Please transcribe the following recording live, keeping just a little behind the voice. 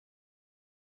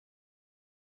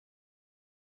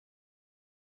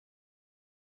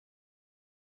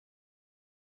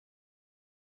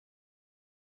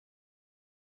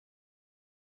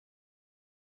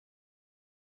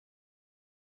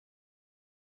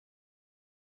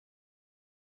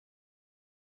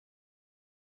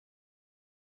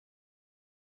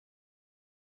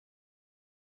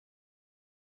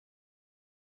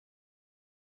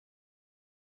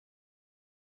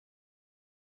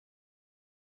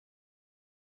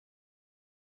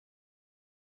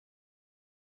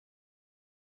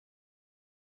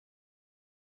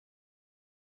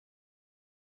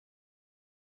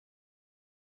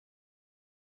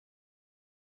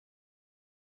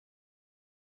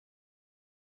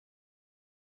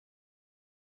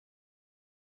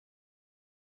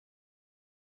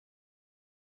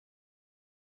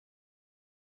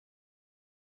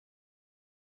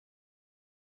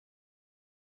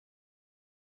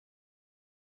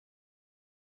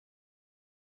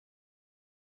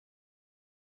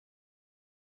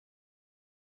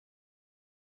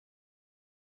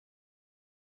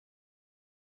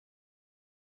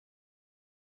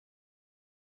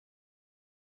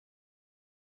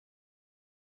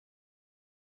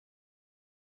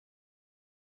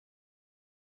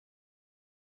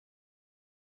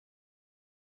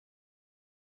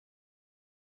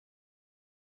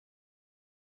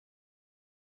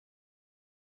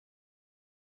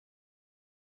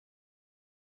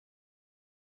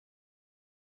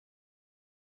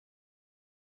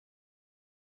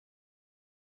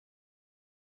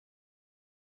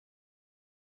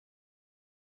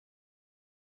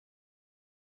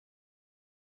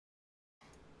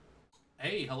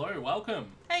Hey, hello,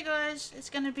 welcome. Hey guys, it's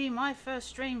going to be my first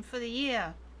stream for the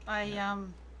year. I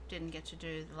didn't get to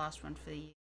do the last one for the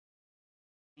year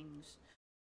things.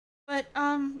 But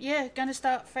yeah, gonna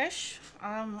start fresh.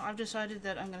 I've decided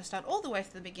that I'm gonna start all the way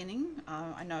from the beginning.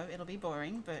 I know it'll be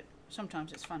boring, but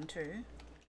sometimes it's fun too.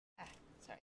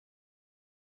 Sorry.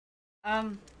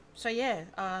 So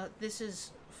yeah, this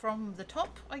is from the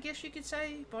top, I guess you could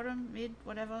say, bottom, mid,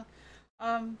 whatever.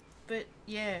 But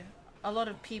yeah, a lot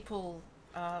of people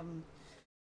I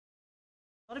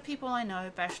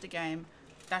know bash the game.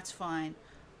 That's fine,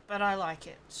 but I like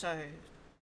it, so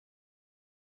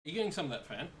You getting some of that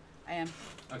fan? I am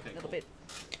Okay, a little cool. bit.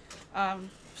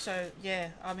 So yeah,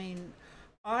 I mean,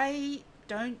 I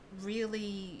don't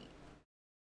really,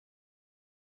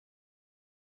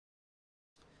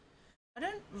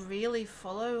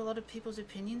 follow a lot of people's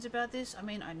opinions about this. I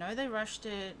mean, I know they rushed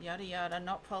it, yada yada,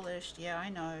 not polished. Yeah, I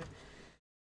know.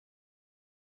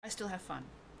 I still have fun.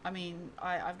 I mean,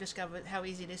 I've discovered how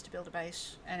easy it is to build a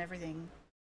base and everything,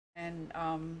 and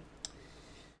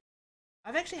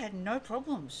I've actually had no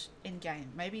problems in game.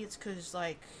 Maybe it's because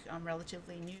like I'm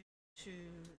relatively new to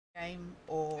the game,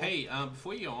 or Hey,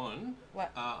 before you go on,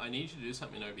 what? I need you to do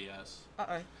something in OBS.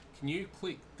 Uh-oh. Can you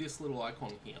click this little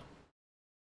icon here?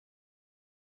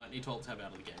 I need to alt tab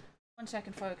out of the game. 1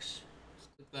 second, folks.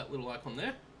 Just click that little icon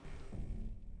there.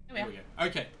 There we we are. go.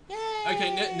 Okay. Yay!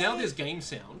 Okay, now there's game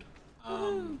sound,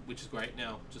 which is great.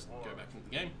 Now, just go back into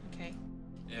the game. Okay.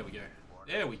 There we go.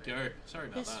 There we go. Sorry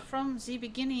about Yes, that. from the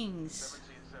beginnings.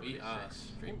 We are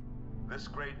streaming. This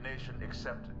great nation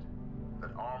accepted that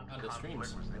armed the conflict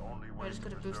streams. was the only way just to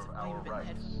gotta boost preserve the volume our a bit in the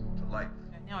rights head. to life,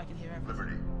 Okay, now I can hear everything.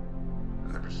 liberty,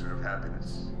 and the pursuit of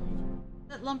happiness.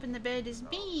 That lump in the bed is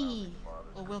me,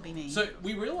 or will be me. So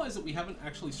we realised that we haven't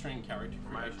actually streamed character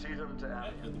From creation Antietam to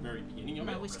at the very beginning of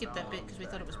no, it. we skipped that bit because we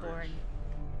thought it was boring.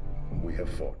 We have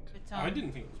fought, But, I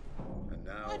didn't think it was. and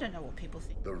now I don't know what people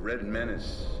think. the Red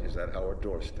Menace is at our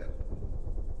doorstep.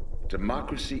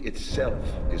 Democracy itself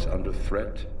is under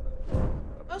threat.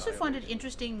 I also find it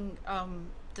interesting,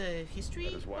 the history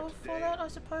That is why of today, Fallout, I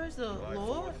suppose, the July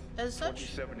lore 4th, as such.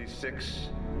 2076,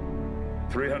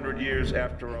 300 years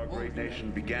after our great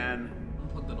nation began,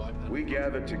 Unplug that iPad. we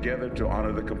gathered together to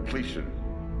honor the completion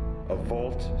of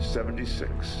Vault 76.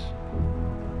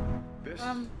 This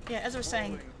Yeah, as I was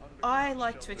saying, I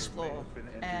like to explore,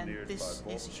 and this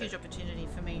is a huge opportunity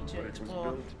for me to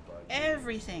explore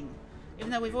everything. Even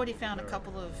though we've already found a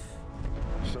couple of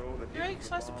so that Easter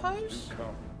eggs, I suppose. do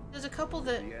come. There's a couple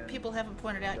that people haven't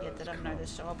pointed out yet that I've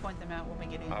noticed, so I'll point them out when we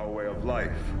get in. Our way of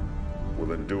life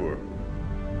will endure,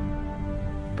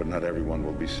 but not everyone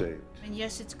will be saved. And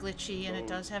yes, it's glitchy and it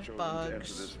does have Chosen to enter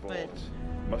bugs, this but vault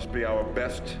must be our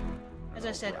best. as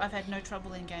I said, I've had no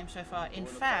trouble in game so far. In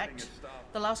fact,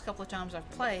 the last couple of times I've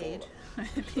played,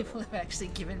 people have actually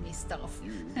given me stuff.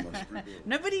 You must rebuild.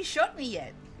 Nobody shot me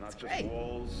yet. Not It's just great.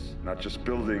 walls, not just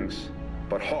buildings,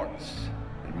 but hearts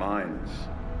and minds,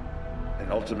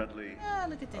 and ultimately Ah,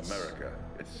 look at this. America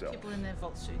itself. People in their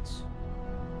vault suits.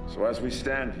 So as we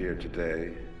stand here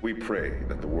today, we pray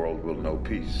that the world will know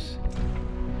peace.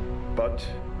 But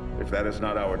if that is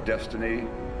not our destiny,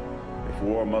 if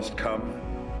war must come,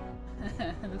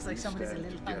 It looks like somebody's a stand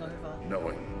little together, hungover.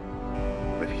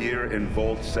 knowing that here in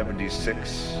Vault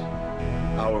 76,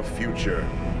 our future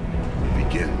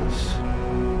begins.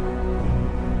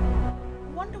 I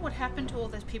wonder what happened to all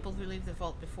those people who leave the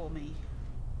vault before me.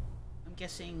 I'm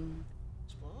guessing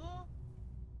explore?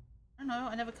 I don't know,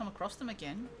 I never come across them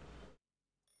again.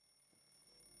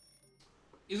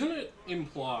 Isn't it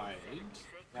implied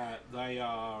that they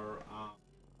are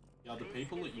the other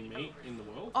people that you meet in the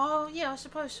world? Oh, yeah, I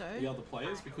suppose The so. other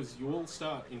players? Because you all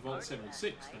start in Vault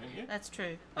 76, don't you? That's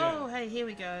true. Yeah. Oh, hey, here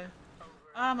we go.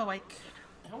 I'm awake.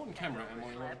 How on camera am I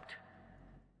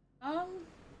on?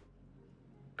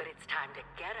 But it's time to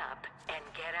get up and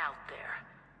get out there.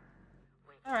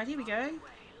 Alright, here we go. Way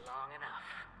long enough.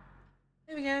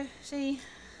 There we go. See?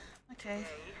 Okay.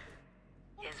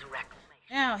 Is reclamation.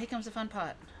 Now, here comes the fun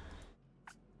part.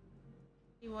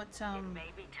 See what,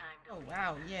 May be time to Oh, leave,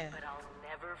 wow, yeah. but I'll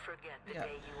never forget the Yeah.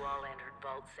 day you all entered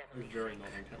Vault I'm 76. very not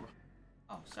on camera.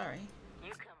 Oh, sorry.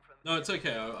 You come from No, it's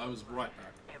okay. I was right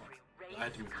back. every I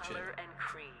had to race, move the color, chair. and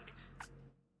creed.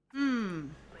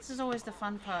 This is always the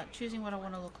fun part, choosing what I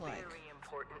want to look like. Very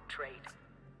important trait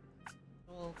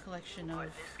A little collection for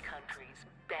of this country's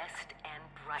best and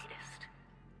brightest.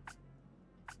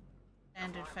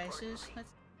 standard faces. That's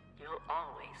You'll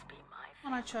always be my the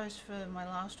one I chose for my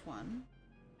last one.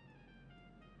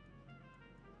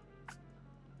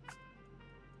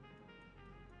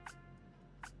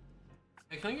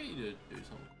 Hey, can I get you to do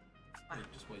something?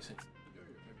 Just wait a second.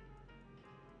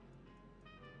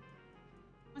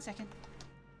 1 second.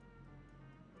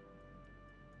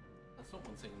 That's not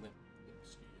 1 second then.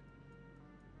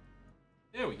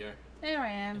 There we go. There I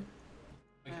am.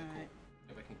 Okay, Alright. cool.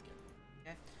 Go back and get it.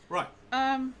 Okay. Right.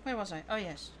 Where was I? Oh,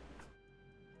 yes.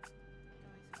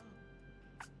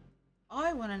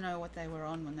 I want to know what they were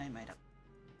on when they made up.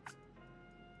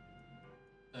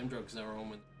 Same drugs they were on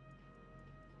with.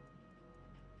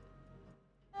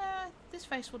 This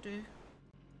face will do.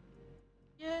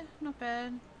 Yeah, not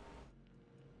bad.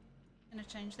 Gonna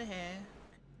change the hair.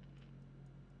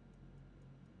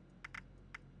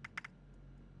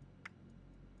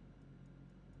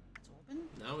 That's Auburn.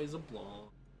 Now he's a blonde.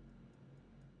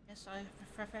 Yes, I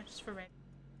prefer just for red.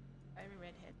 Very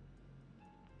redhead.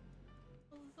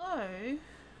 Although.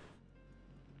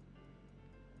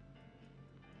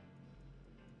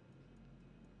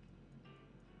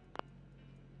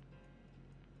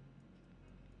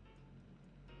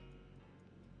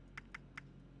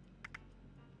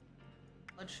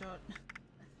 Bloodshot.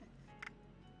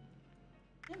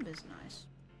 Timber's nice.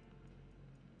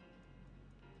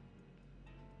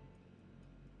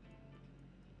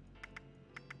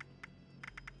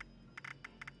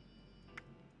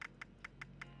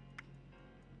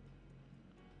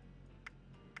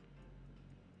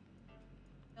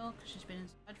 Because she's been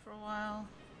inside for a while.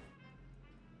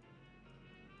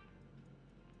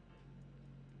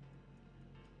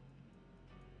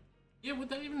 Yeah, would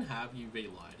they even have UV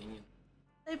lighting?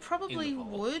 They probably vault.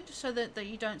 would, so that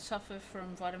you don't suffer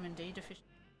from vitamin D deficiency.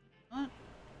 What?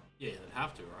 Yeah, they'd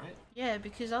have to, right? Yeah,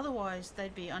 because otherwise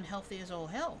they'd be unhealthy as all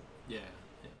hell. Yeah.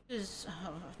 Because,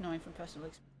 knowing from personal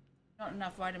experience, not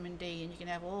enough vitamin D and you can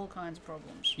have all kinds of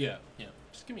problems. Yeah.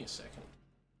 Just give me a second.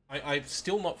 I've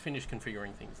still not finished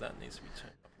configuring things. That needs to be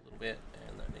turned up a little bit,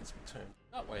 and that needs to be turned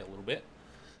that way a little bit.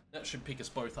 That should pick us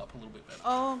both up a little bit better.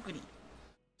 Oh, goody.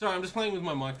 Sorry, I'm just playing with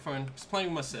my microphone, just playing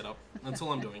with my setup. That's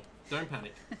all I'm doing. Don't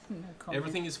panic. No comment.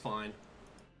 Everything is fine.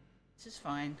 This is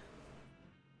fine.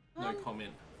 No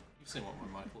comment. You've seen what my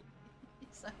mic looks like.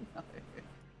 Yes, I know.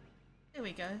 There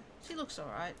we go. She looks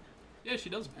alright. Yeah, she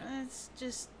does. It's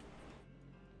just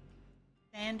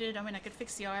standard. I mean, I could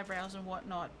fix the eyebrows and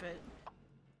whatnot, but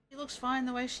she looks fine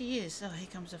the way she is. Oh, here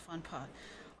comes the fun part.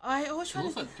 I always She try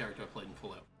looks to... like the character I played in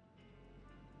Fallout.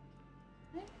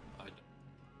 Eh?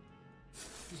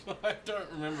 I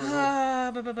don't remember at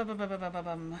all.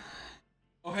 Uh,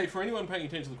 Oh, hey, for anyone paying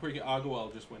attention to the cricket, Argyle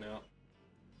just went out.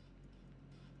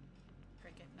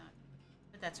 Cricket, no.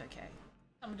 But that's okay.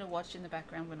 Something to watch in the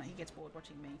background when he gets bored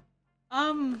watching me.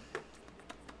 I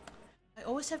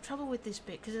always have trouble with this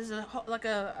bit because there's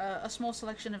a small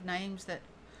selection of names that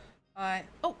I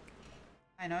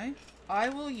know. I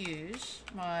will use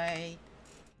my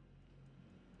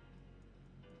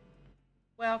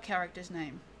WoW character's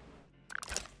name.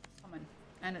 Common.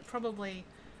 And it probably,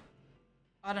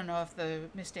 I don't know if the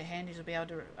Mr. Handies will be able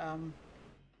to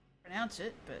pronounce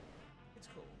it, but it's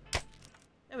cool.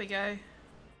 There we go.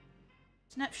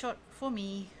 Snapshot for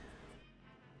me.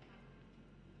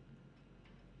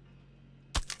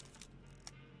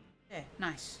 There,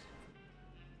 nice.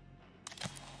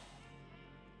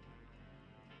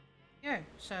 Go.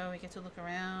 So we get to look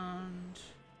around.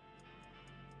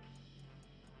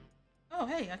 Oh,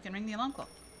 hey, I can ring the alarm clock.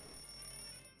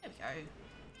 There we go.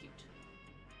 Cute.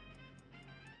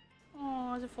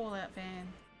 Oh, there's a Fallout van.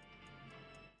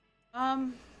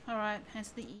 Alright,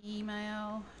 answer the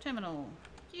email. Terminal.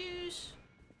 Use.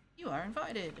 You are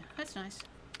invited. That's nice.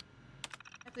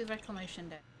 Happy Reclamation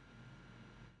Day.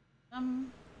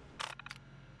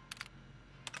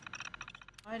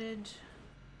 Invited.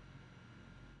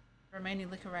 Remaining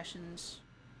liquor rations.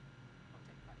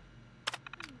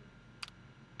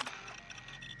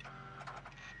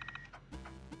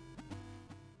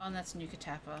 Oh, and that's Nuka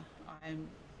Tapper. I'm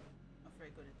not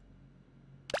very good at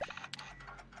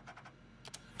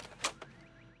that.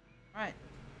 Right.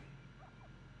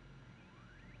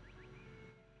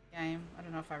 Game. I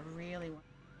don't know if I really want.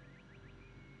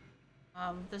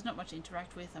 There's not much to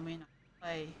interact with. I mean, I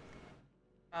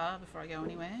play before I go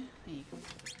anywhere. There you go.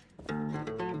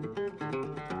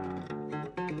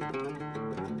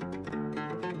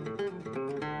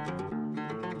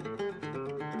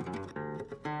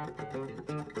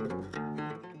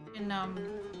 And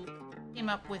team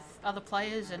up with other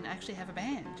players and actually have a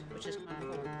band, which is kind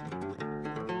of cool.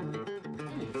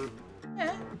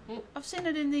 Yeah, I've seen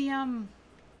it in the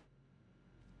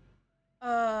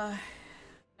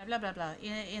blah blah blah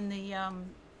in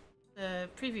the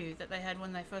preview that they had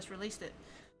when they first released it.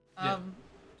 A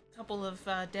couple of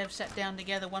devs sat down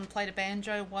together. One played a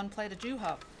banjo, one played a jaw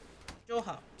harp.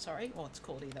 Sorry, or it's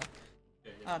called either.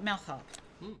 Mouth harp.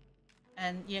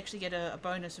 And you actually get a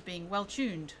bonus of being well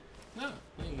tuned Ah,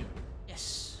 there you go.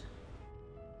 Yes.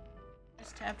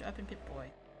 Let's tab to open Pip-Boy.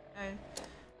 So,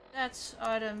 that's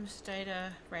items,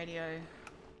 data, radio,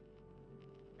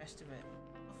 rest of it.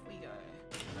 Off we go.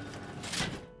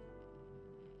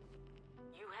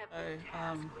 You have been So,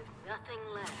 tasked with nothing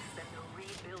less than the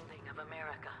rebuilding of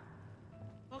America.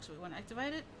 box, we want to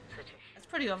activate it. Such a That's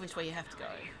pretty obvious where you have to go.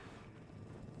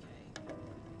 Okay.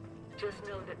 Just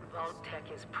know that Vault-Tec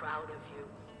is proud of you.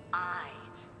 I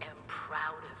am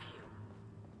proud of you.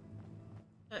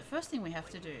 So, first thing we have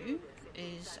to do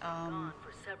is, Gone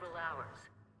for several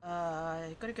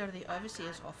hours. gotta go to the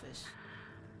Overseer's office.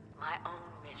 My own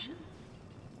mission.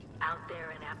 Out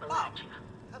there in Appalachia.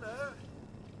 Hello.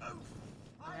 Oh,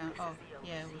 Around, oh,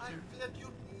 yeah, we I can feared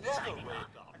you'd never wake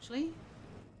up. actually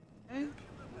go. Remember,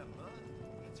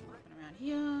 it's Open around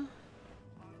here.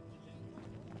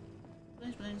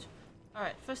 Balloons, balloons.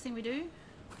 Alright, first thing we do.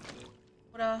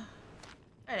 Water.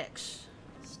 Radex.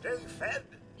 stay fed,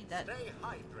 Need that. stay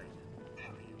hydrated.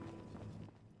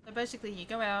 So basically you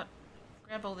go out,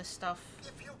 grab all this stuff.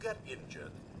 If you get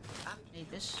injured, and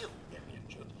Need this. you will get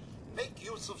injured, make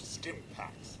use of stim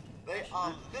packs. They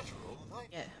are literal life.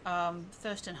 Yeah,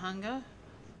 thirst and hunger.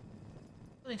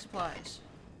 Building supplies.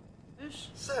 Those.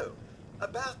 So,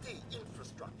 about the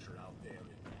infrastructure out there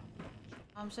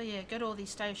in So yeah, go to all these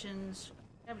stations,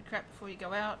 grab your crap before you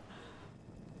go out.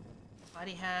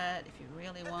 Party hat if you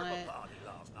really want it. party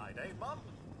last night, eh, Mum?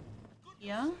 Good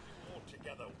Yeah. all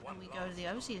together one And we go to last the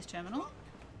Overseer's terminal.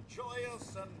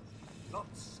 joyous and not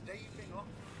staving off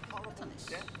horrible on this?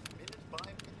 death minute by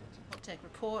minute. Take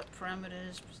report,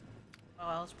 parameters,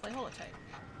 files, play holotape.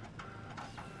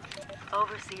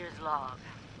 Overseer's log.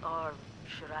 Or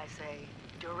should I say,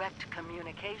 direct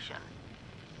communication.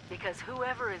 Because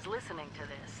whoever is listening to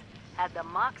this had the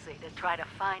moxie to try to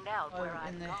find out Oh, where in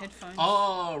I'm the going. headphones.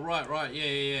 Oh, right.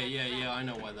 Yeah. I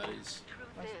know why that is.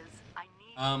 Truth is, I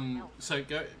need help. So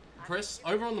go press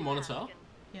over on the monitor.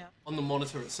 Yeah. On the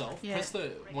monitor itself, Yeah. press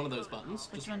one of those buttons.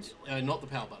 Which just, ones? not the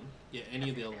power button. Yeah, any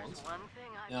of the other ones. One thing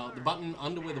I've Now, the learned button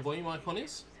under where the volume icon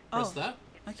is, press Oh. that.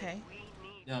 Okay. we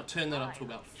need Now, turn that up to to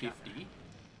about each other.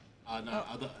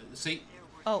 50. See,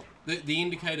 Oh, the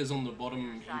indicators on the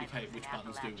bottom indicate which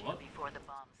buttons do what. Before the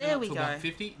bombs there we to go. about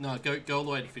 50? No, go all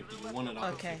the way to 50. You want it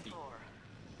up Okay. at 50.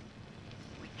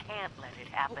 We can't let it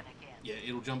happen again. Yeah,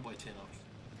 it'll jump by 10 up.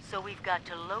 So we've got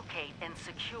to locate and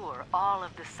secure all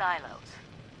of the silos.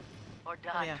 Or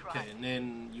die yeah. trying. Okay, and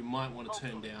then you might want to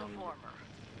turn Hopefully the down former.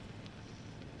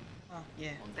 Oh, yeah.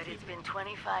 on the But it's keyboard. been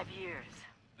 25 years.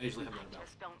 I usually have that about.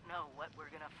 Just don't know what we're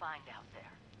gonna find out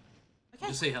there. Okay.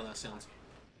 Just see how that sounds.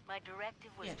 My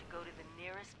directive was Yeah. to go to the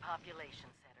nearest population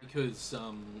center. Because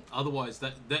otherwise,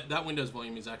 that Windows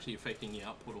volume is actually affecting the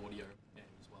output audio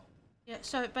as well. Yeah,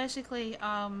 so basically,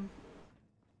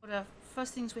 what our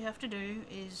first things we have to do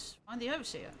is find the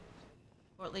Overseer.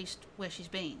 Or at least where she's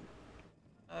been.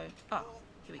 So,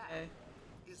 here we go.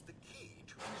 Is the key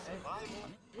to survival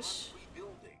This. and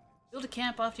rebuilding. Build a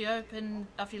camp after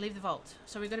you leave the vault.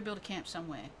 So we've got to build a camp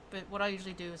somewhere. But what I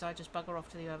usually do is I just bugger off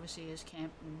to the Overseer's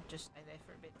camp and just stay there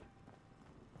for a bit.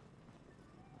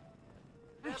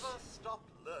 Never stop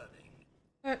learning.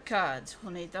 Work cards,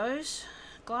 we'll need those.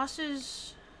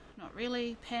 Glasses, not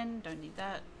really. Pen, don't need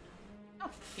that. Oh,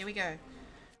 here we go.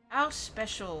 Our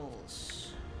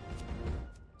specials.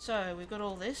 So we've got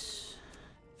all this.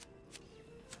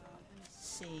 Let's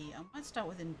see. I might start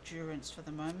with endurance for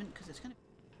the moment because it's going to.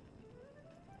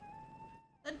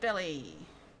 Lead belly.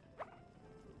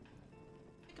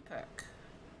 Pick a perk.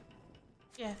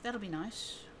 Yeah, that'll be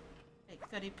nice. Take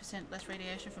 30% less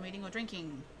radiation from eating or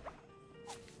drinking.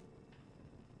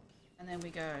 And then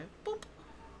we go boop.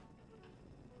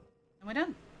 And we're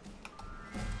done.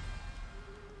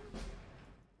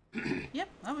 Yep,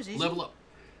 that was easy. Level up.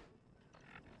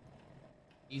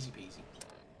 Easy peasy.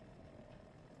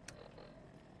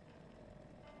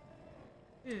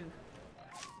 Ooh.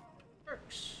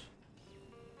 Perks.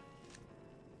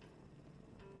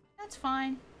 That's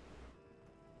fine.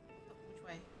 Oh, which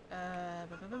way?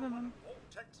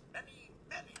 Vault-Tec's many,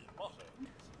 many mottos.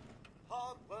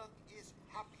 Hard work is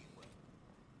happy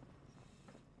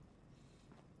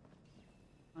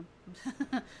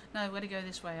work. No, we're to go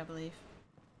this way, I believe.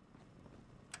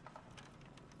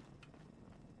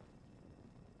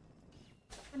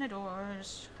 Open the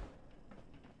doors.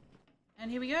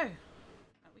 And here we go. Out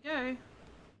we go.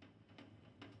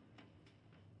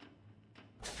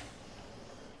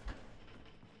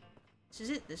 This is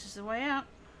it. This is the way out.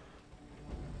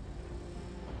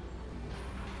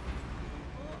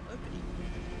 Oh, opening.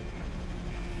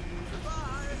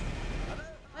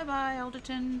 Bye bye,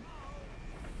 Alderton.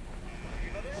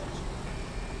 Even it.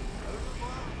 Au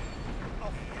revoir.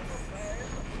 Auf Wiedersehen.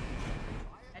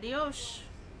 Adios.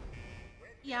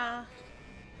 Yeah.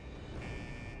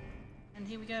 And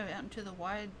here we go, out into the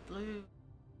wide blue,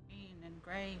 green and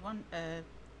grey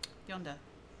yonder.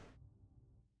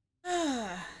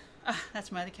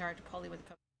 That's my other character, Polly, with the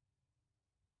purple.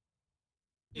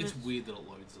 It's weird that it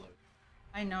loads though.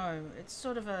 I know, it's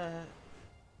sort of a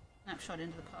snapshot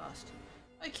into the past.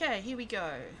 Okay, here we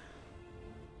go.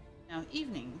 Now,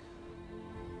 evening.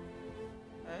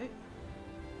 Oh.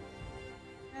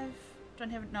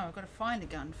 No, I've got to find a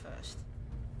gun first.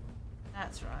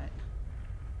 That's right.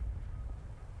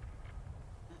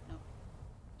 No.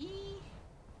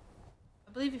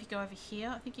 I believe if you go over here,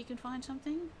 I think you can find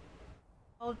something.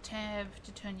 Hold tab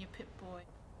to turn your Pip-Boy.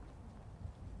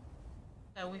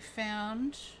 So we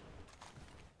found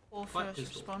 4 first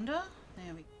responder.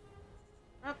 There we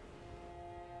go. Up.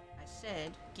 I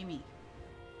said, gimme.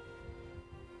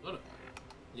 Got it.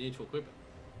 You need to equip it.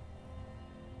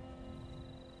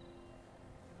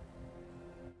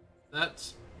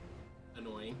 That's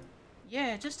annoying.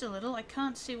 Yeah, just a little. I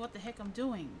can't see what the heck I'm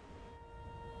doing.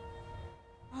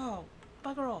 Oh,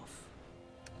 bugger off.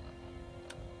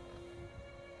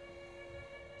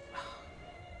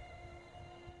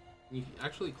 You can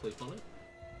actually click on it.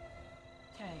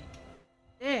 Okay.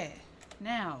 There.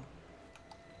 Now.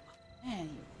 Man,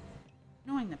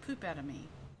 you're annoying the poop out of me.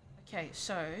 Okay,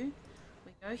 so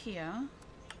we go here.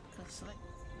 Select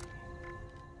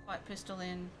light pistol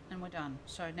in, and we're done.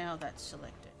 So now that's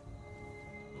selected.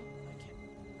 Okay,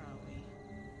 where are we?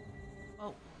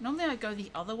 Well, normally I go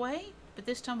the other way, but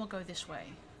this time we'll go this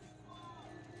way.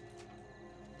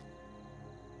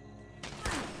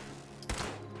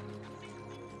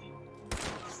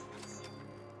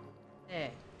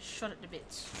 There, shot it to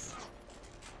bits.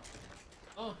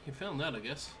 Oh, you found that, I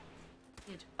guess.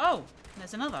 Did. Oh,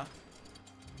 there's another.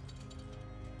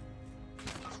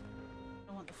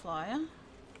 I want the flyer.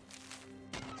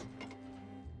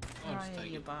 Where are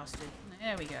you, you bastard?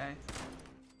 There we go.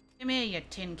 Come here, you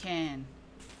tin can.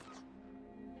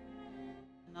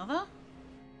 Another?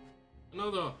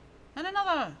 Another. And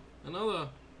another! Another.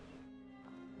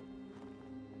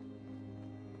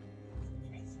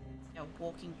 You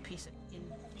walking piece of tin.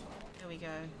 There we go.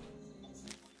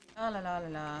 La la la la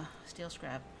la. Steel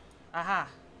scrap. Aha!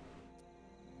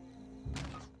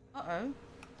 Uh-oh.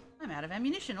 I'm out of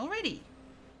ammunition already.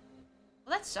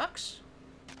 Well, that sucks.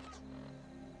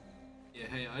 Yeah,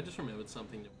 hey, I just remembered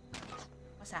something.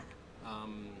 What's that?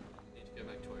 Need to go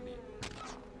back to over here.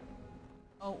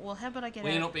 Oh, well, how about I get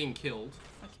When out? you're not being killed,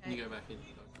 Okay. you go back in.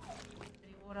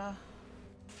 Dirty water.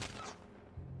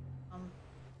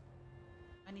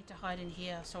 I need to hide in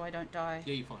here so I don't die.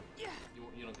 Yeah, you're fine. Yeah.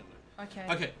 You're not gonna die. Okay.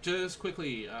 Okay, just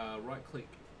quickly, right click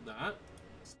that.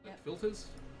 Select filters.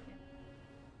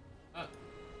 Okay.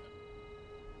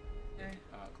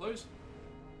 Close.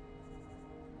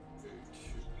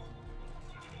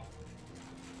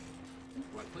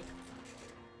 Right click.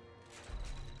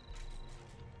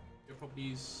 Your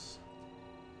properties.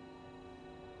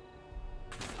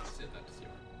 Set that to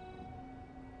 0.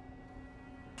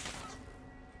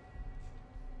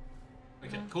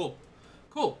 Okay, cool.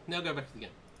 Cool. Now go back to the game.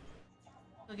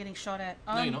 Still getting shot at.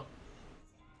 No, you're not.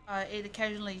 It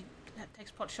occasionally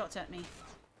takes pot shots at me.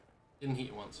 Didn't hit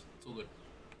you once. It's all good.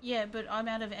 Yeah, but I'm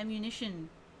out of ammunition.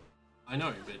 I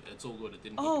know, but it's all good. It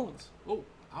didn't hit you once. Oh,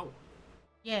 ow.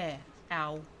 Yeah.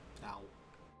 Ow. Ow.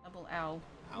 Double ow.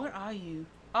 Ow. Where are you?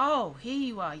 Oh, here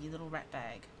you are, you little rat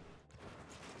bag.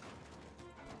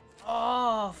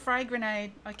 Oh, frag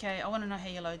grenade. Okay, I want to know how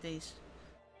you load these.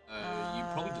 You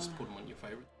probably just put them on your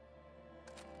favorite.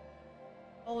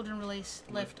 Hold and release,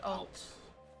 left alt.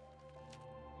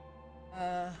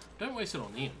 Don't waste it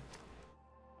on him.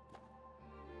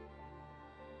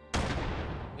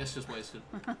 Yes, just waste it.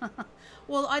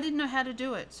 Well, I didn't know how to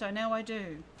do it, so now I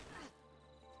do.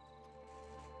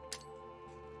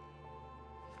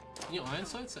 Can you iron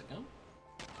sights that gun?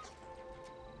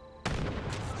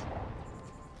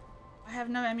 I have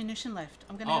no ammunition left.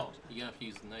 I'm gonna. Oh, you're gonna have to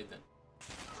use the nade then.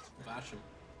 Bash him.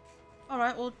 All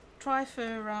right, we'll try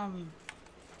for How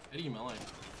do you melee?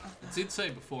 It did say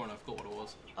before, and I forgot what it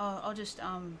was. Oh, I'll just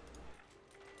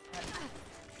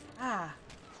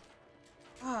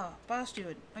bar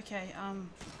steward. Okay,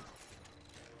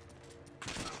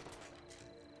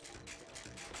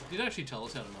 It did actually tell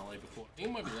us how to melee before. I think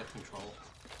it might be left control.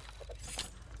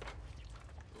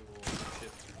 Or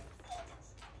shift.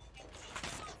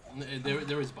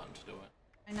 There is a button to do it.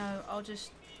 I know. I'll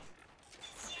just.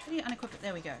 How do you unequip it?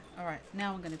 There we go. All right,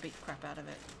 now I'm gonna beat the crap out of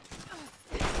it.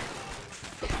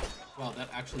 Wow, that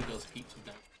actually does heaps of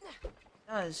damage. It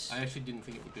does. I actually didn't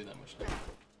think it would do that much damage.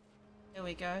 There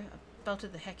we go. I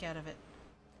belted the heck out of it.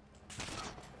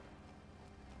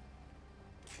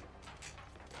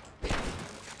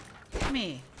 Come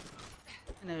here.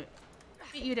 I'm gonna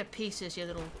beat you to pieces, you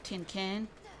little tin can.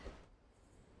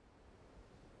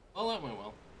 Oh, that went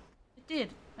well. It did.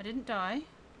 I didn't die.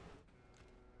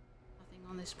 Nothing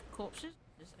on this corpses.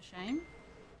 It's a shame.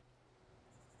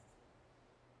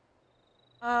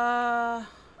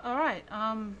 Alright,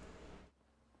 oh,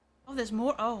 there's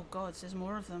more. Oh, God, there's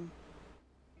more of them.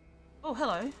 Oh,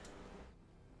 hello.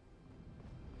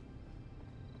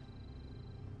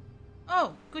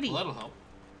 Oh, goody. Well, that'll help.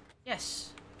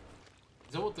 Yes.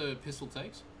 Is that what the pistol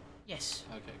takes? Yes.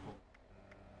 Okay, cool.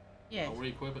 Yeah. I'll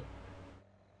re-equip it.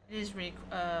 It is there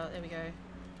we go.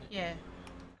 Yeah.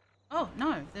 Oh,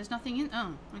 no, there's nothing in.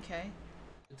 Oh, okay.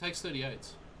 It takes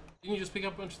 38s. Didn't you just pick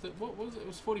up a bunch of... What was it? It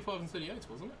was 45 and 38s,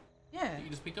 wasn't it? Yeah. That you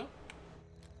just picked up?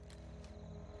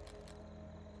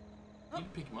 Oh. You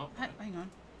didn't pick them up. Hang on.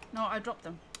 No, I dropped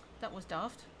them. That was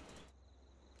daft.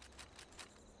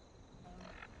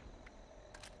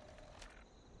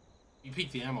 You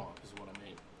picked the ammo up, is what I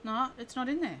mean. No, it's not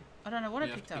in there. I don't know what I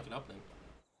You have picked to up. pick it up then.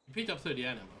 You picked up 38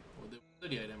 ammo. Or there was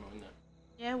 38 ammo in there.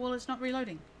 Yeah, well, it's not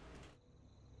reloading.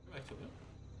 Go back to it.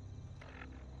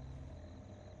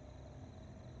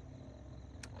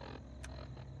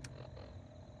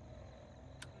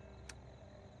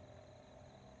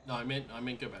 No, I meant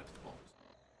go back to the box.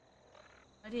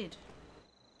 I did.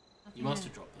 You must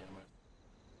have dropped the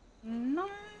ammo. No,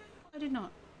 I did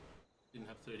not. Didn't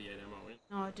have 38 ammo in.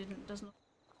 No, I didn't. Does not.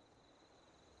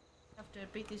 Have to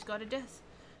beat this guy to death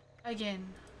again.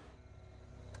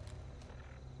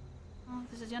 Oh,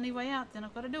 this is the only way out. Then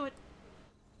I've got to do it.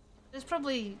 There's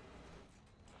probably.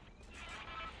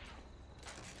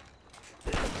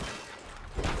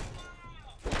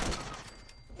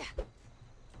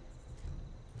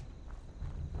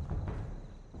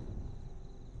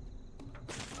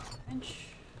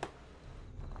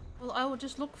 Well, I will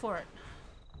just look for it.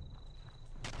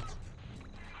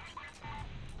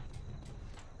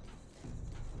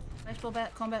 Baseball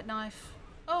bat, combat knife.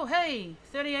 Oh, hey!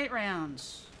 38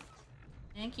 rounds.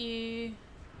 Thank you.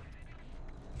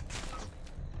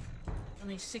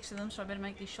 Only 6 of them, so I better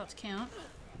make these shots count.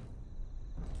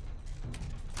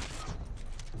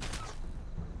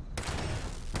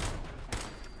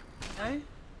 Go.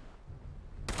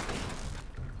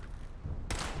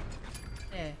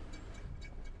 There.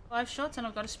 5 shots and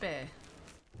I've got a spare.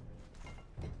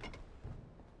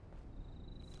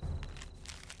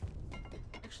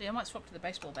 Actually, I might swap to the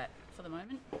baseball bat for the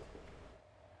moment.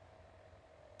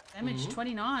 Damage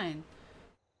 29.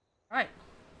 Right.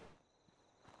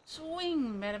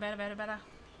 Swing. Better.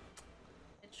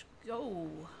 Let's go.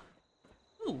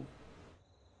 Ooh.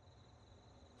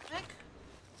 Back.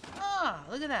 Ah,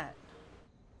 look at that.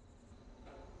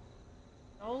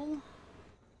 Doll.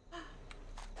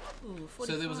 Ooh, 45.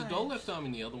 So there was a doll left arm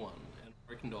in the other one, and a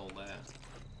broken doll there.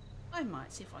 I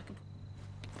might see if I can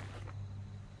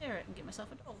tear it and get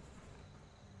myself a doll.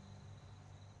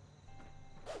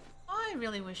 I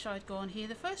really wish I'd gone here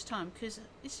the first time, because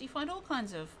you find all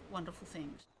kinds of wonderful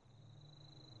things.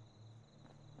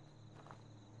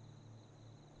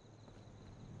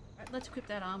 Right, let's equip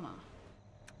that armor.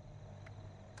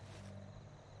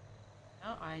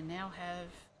 Oh, I now have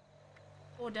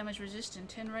 4 damage resist and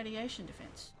 10 radiation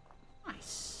defense.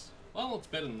 Nice. Well, it's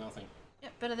better than nothing.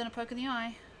 Yep, better than a poke in the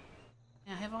eye.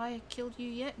 Now, have I killed you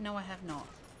yet? No, I have not.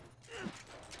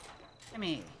 Come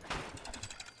here.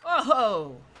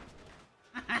 Oh!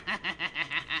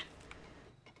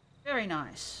 Very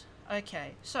nice.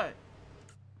 Okay, so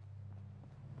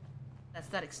that's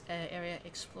that area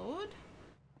explored.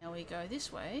 Now we go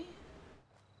this way.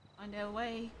 Find our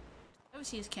way to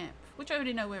Overseer's camp, which I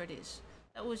already know where it is.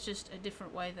 That was just a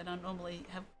different way that I normally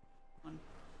have one.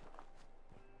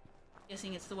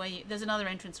 Guessing it's the way there's another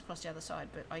entrance across the other side,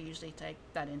 but I usually take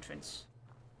that entrance.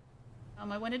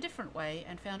 I went a different way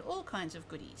and found all kinds of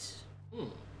goodies.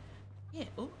 Yeah,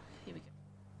 oh, here we go.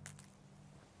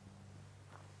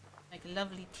 Make a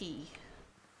lovely tea.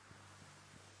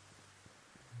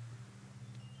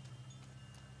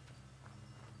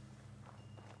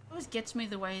 It always gets me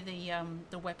the way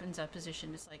the weapons are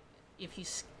positioned. It's like if you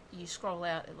scroll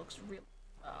out, it looks real.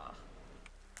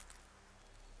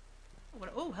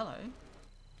 Oh, hello.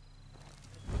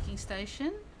 Cooking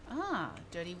station. Ah,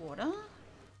 dirty water.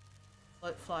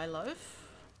 Float fly loaf.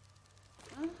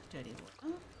 Dirty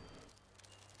water.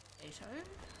 Potato.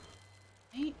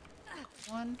 Meat.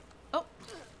 One. Oh!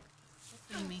 What's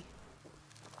hitting me?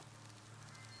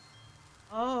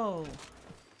 Oh!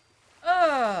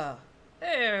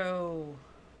 Ew!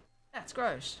 That's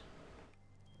gross.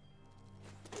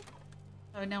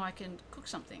 So now I can cook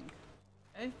something.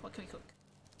 Okay, what can we cook?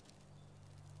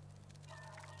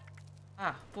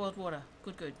 Ah, boiled water.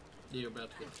 Good. You're about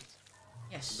to get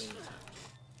Yes. Being attacked.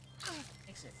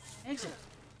 Exit. Exit.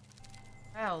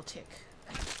 Foul tick.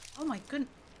 Oh my goodness.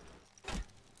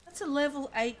 That's a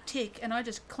level 8 tick and I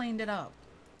just cleaned it up.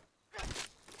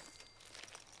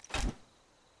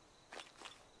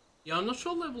 Yeah, I'm not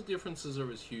sure level differences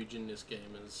are as huge in this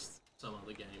game as some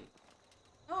other games.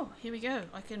 Oh, here we go.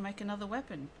 I can make another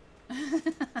weapon.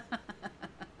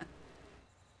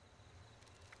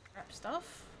 Crap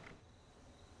stuff.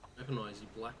 Weaponize you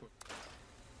black one.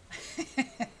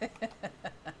 Okay.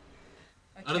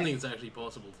 I don't think it's actually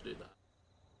possible to do that.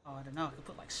 Oh, I don't know. I could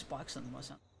put like spikes on them or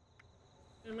something.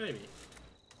 Yeah, maybe.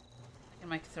 I can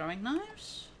make throwing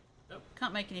knives. Yep.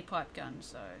 Can't make any pipe guns,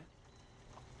 so.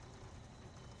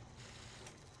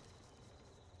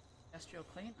 Industrial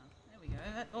cleaner. There we go.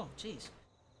 Oh, jeez.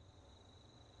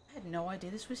 I had no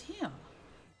idea this was here.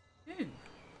 Ooh.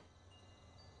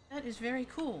 That is very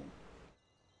cool.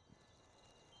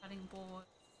 Cutting board,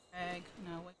 bag.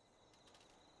 No, wait.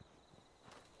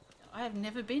 I have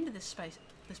never been to this place.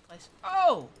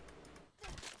 Oh!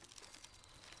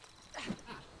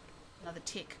 Another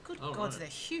tick. Good Oh, gods, right. they're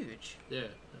huge. Yeah,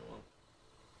 well.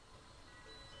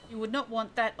 You would not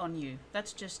want that on you.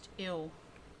 That's just ill.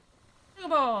 Sugar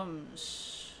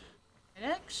bombs.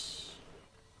 X.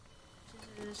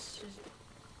 Scissors.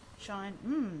 Shine.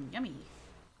 Mmm, yummy.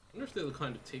 I wonder if they're the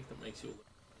kind of tick that makes you look.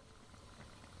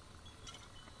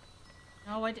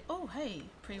 No idea. Oh, hey.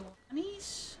 Pre-war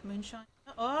bunnies. Moonshine.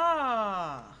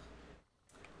 Ah!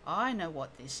 I know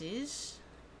what this is.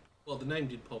 Well, the name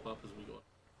did pop up as we got.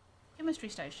 Chemistry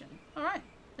station. Alright.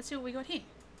 Let's see what we got here.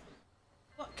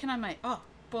 What can I make? Oh,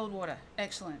 boiled water.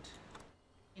 Excellent.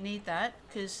 You need that,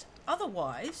 because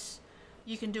otherwise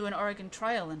you can do an Oregon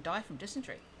Trail and die from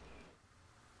dysentery.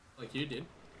 Like you did.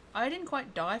 I didn't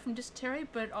quite die from dysentery,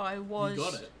 but I was... You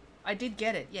got it. I did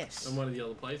get it, yes. On one of the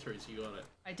other playthroughs, you got it.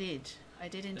 I did. I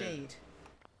did indeed.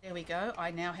 There we go.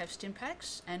 I now have stim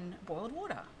packs and boiled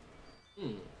water.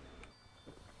 Hmm.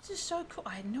 This is so cool.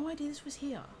 I had no idea this was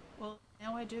here. Well,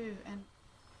 now I do, and...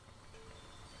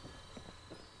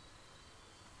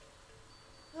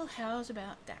 Well, how's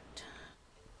about that?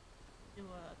 Do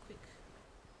a quick...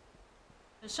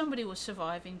 So somebody was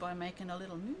surviving by making a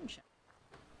little moonshine.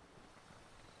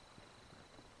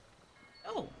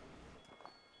 Oh!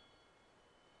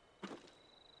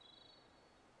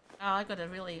 Oh, I got a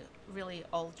really, really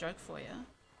old joke for you.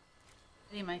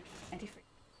 How do you make antifreeze?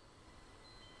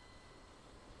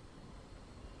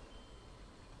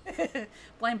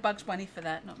 Blame Bugs Bunny for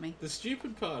that, not me. The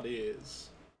stupid part is,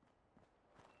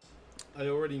 I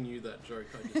already knew that joke,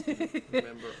 I just didn't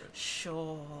remember it.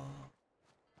 Sure.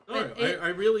 No, I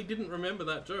really didn't remember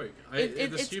that joke. The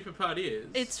it's- stupid part is...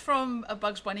 It's from a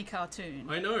Bugs Bunny cartoon.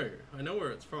 I know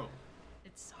where it's from.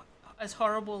 It's as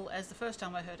horrible as the first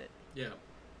time I heard it. Yeah.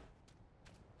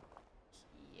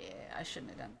 Yeah, I shouldn't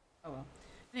have done that. Oh well.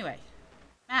 Anyway,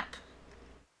 map.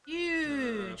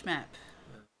 Huge map.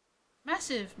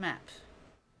 Massive map.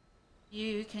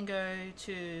 You can go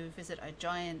to visit a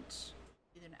giant,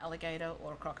 either an alligator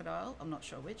or a crocodile. I'm not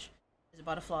sure which. There's a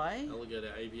butterfly.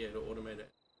 Alligator, aviator, automator.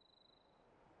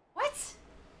 What?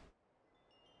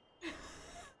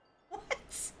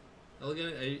 What?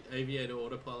 Alligator, aviator,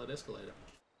 autopilot, escalator.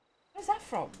 Where's that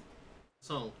from?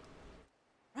 Song.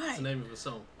 Right. It's the name of a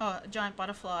song. Oh, a giant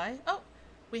butterfly. Oh,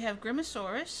 we have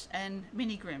Grimmosaurus and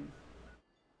Mini Grim.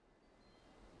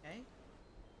 Okay.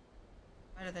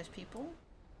 Right are those people?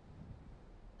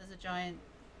 There's a giant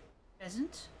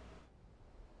pheasant.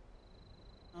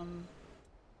 Oh,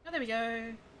 there we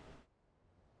go.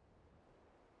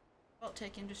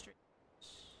 Vault-Tec Industries.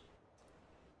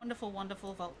 Wonderful,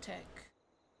 wonderful Vault-Tec.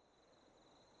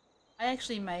 I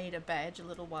actually made a badge a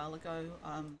little while ago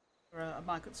for a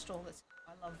market stall that's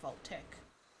I love Vault-Tec.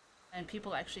 And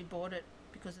people actually bought it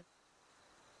because of...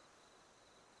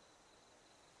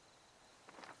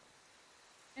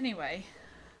 Anyway,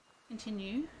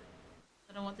 continue.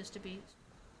 I don't want this to be...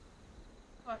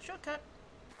 Alright, shortcut.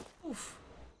 Oof.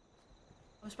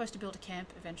 I was supposed to build a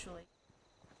camp eventually.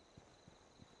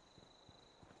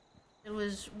 There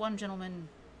was one gentleman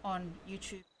on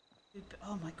YouTube who...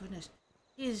 Oh my goodness.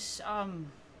 His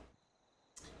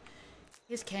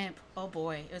camp, oh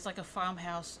boy, it was like a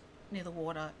farmhouse near the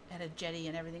water, had a jetty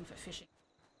and everything for fishing.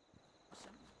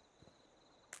 Awesome.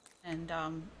 And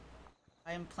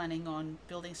I am planning on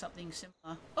building something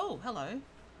similar. Oh, hello.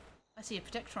 I see a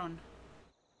Protectron.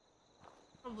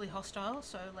 Probably hostile,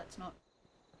 so let's not...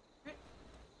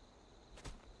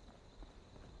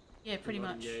 Yeah, pretty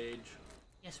much. Engage.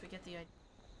 Yes, we get the idea.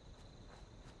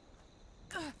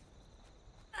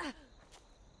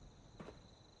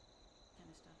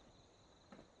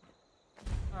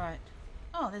 Alright.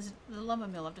 Oh, there's the lumber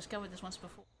mill. I've discovered this once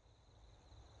before.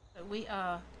 So we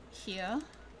are here.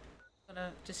 Gotta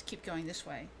just keep going this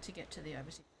way to get to the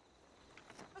overseas.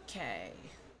 Okay.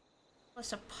 I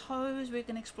suppose we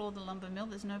can explore the lumber mill.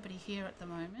 There's nobody here at the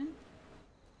moment.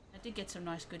 I did get some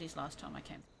nice goodies last time I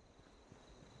came.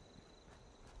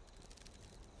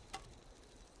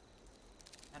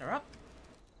 Ladder up.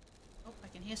 Oh, I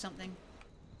can hear something.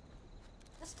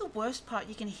 That's the worst part.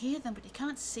 You can hear them, but you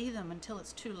can't see them until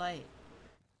it's too late.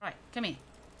 Right, come here.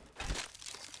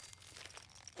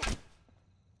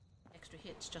 Extra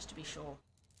hits, just to be sure.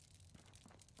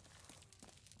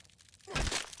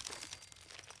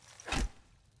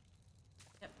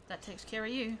 Yep, that takes care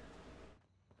of you.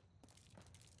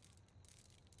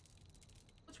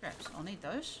 Foot scraps, I'll need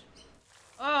those.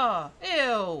 Oh,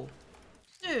 ew!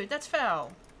 Dude, that's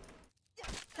foul.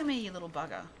 Come here, you little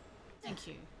bugger. Thank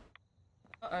you.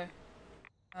 Uh-oh.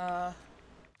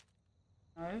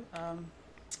 No,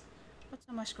 what's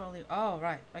on my scrolly? Oh,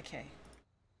 right, okay.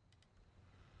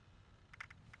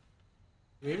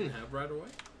 Do you even have right away?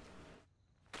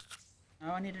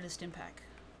 No, I needed a stim pack.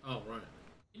 Oh, right.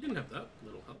 You didn't have that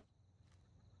little help.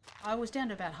 I was down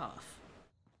to about half.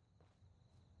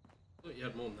 I thought you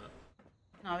had more than that.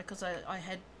 No, because I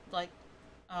had, like,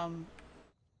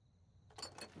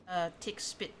 ticks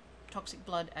spit toxic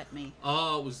blood at me.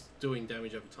 Oh, it was doing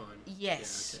damage over time.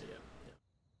 Yes. Yeah, okay, yeah.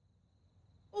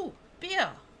 Oh,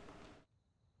 beer!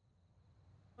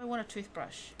 I want a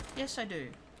toothbrush. Yes, I do.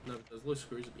 No, but those loose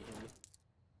screws would be handy.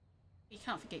 You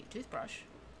can't forget your toothbrush.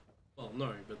 Well,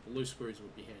 no, but the loose screws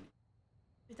would be handy.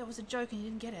 But that was a joke and you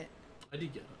didn't get it. I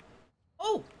did get it.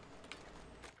 Oh!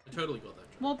 I totally got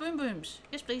that joke. More boom booms.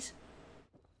 Yes, please.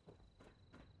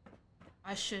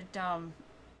 I should,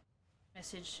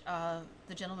 message,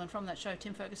 the gentleman from that show,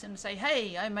 Tim Ferguson, and say,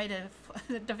 hey, I made a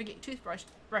don't forget your toothbrush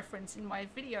reference in my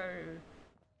video.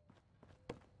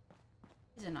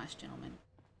 He's a nice gentleman.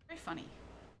 Very funny.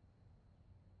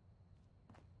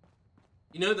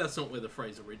 You know that's not where the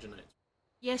phrase originates.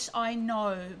 Yes, I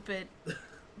know, but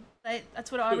that's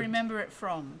what I remember it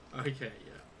from. Okay,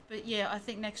 yeah. But yeah, I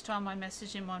think next time I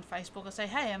message him on Facebook, I'll say,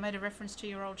 hey, I made a reference to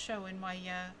your old show in my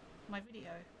my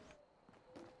video.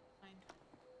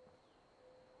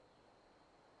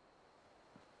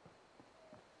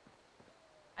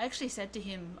 I actually said to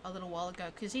him a little while ago,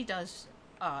 because he does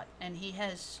art, and he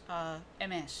has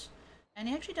MS, and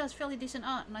he actually does fairly decent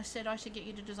art, and I said I should get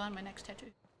you to design my next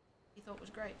tattoo. He thought it was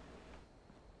great.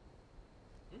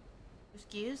 Those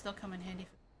gears, they'll come in handy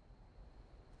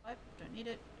for... Pipe, don't need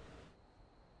it.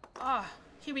 Ah,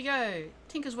 here we go.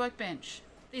 Tinker's Workbench.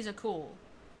 These are cool.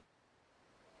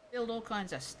 Build all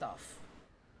kinds of stuff.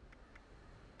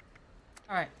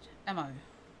 Alright, ammo.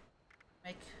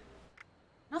 Make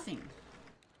nothing.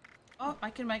 Oh,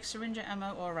 I can make syringe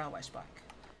ammo or a railway spike.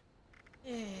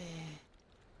 Yeah.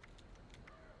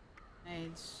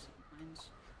 Nades, mines.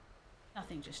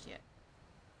 Nothing just yet.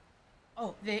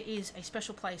 Oh, there is a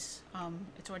special place.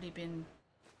 It's already been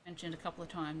mentioned a couple of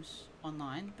times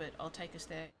online, but I'll take us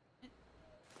there.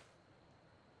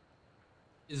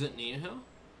 Is it near here?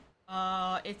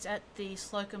 It's at the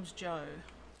Slocum's Joe.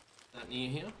 That near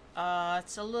here?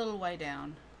 It's a little way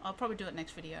down. I'll probably do it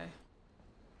next video.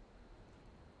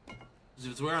 Because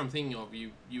if it's where I'm thinking of,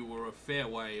 you were a fair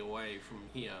way away from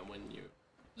here when you...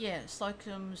 Yeah,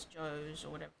 Slocum's Joe's,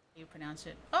 or whatever you pronounce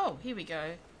it. Oh, here we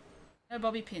go. No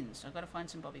bobby pins. I've got to find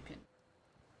some bobby pins.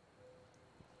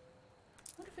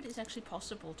 I wonder if it is actually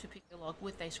possible to pick the lock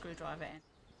with a screwdriver and...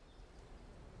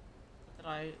 Not that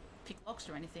I pick locks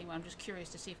or anything, but I'm just curious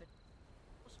to see if it's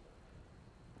possible.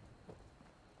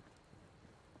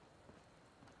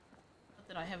 Not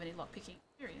that I have any lock picking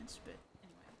experience, but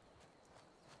anyway.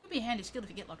 It would be a handy skill if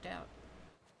you get locked out.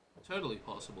 Totally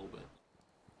possible, but...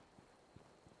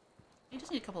 You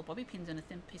just need a couple of bobby pins and a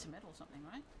thin piece of metal or something,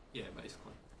 right? Yeah,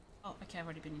 basically. Oh, okay, I've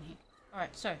already been in here.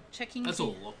 Alright, so, checking That's the...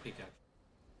 all lockpick, actually.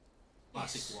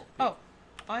 Classic Yes. lockpick. Oh,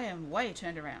 I am way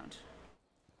turned around.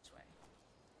 This way.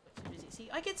 Got too busy. See,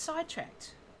 I get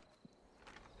sidetracked.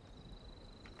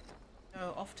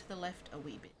 Go off to the left a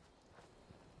wee bit.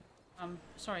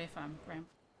 Sorry if I'm rambling.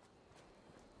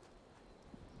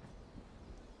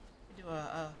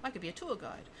 I could be a tour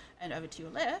guide. And over to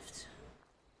your left,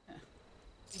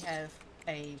 we have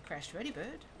a crashed Ready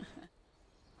Bird.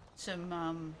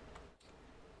 Some,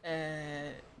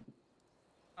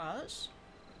 cars.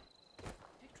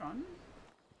 Electron.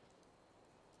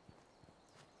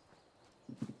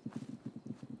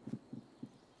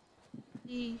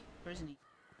 Where isn't he?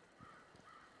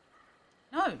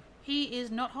 No, he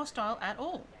is not hostile at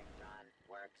all.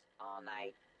 Works all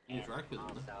night. Interact with him.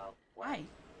 Also Why? works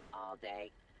all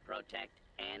day. Protect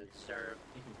and serve.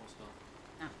 Make him hostile.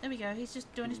 Ah, there we go. He's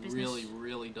just doing his business. Really,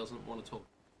 really doesn't want to talk.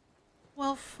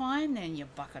 Well, fine then, you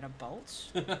bucket of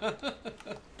bolts.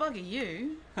 Bugger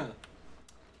you. Huh.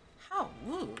 How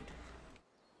rude.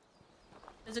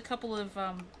 There's a couple of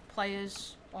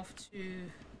players off to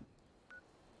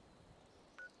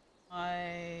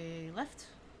my left.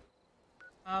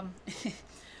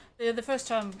 The first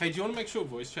time. Hey, do you want to make sure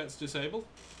voice chat's disabled?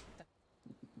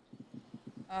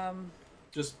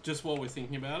 Just while we're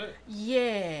thinking about it.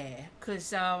 Yeah,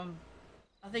 because I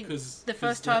think the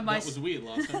first that time that was weird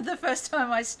last time. the first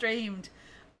time I streamed,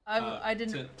 I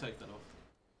didn't take that off.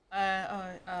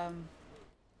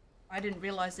 I didn't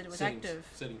realize that it was Settings. active.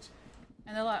 Settings.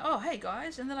 And they're like, "Oh, hey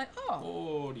guys," and they're like,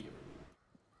 "Oh, Audio.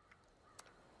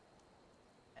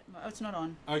 oh, it's not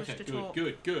on." Okay, Push to talk.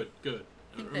 good.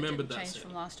 I think Remembered that that changed setting.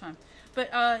 from last time. But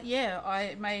yeah,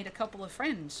 I made a couple of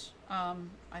friends.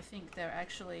 I think they're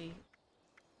actually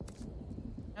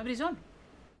nobody's on.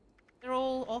 They're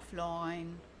all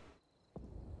offline.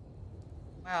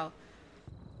 Wow.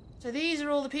 So these are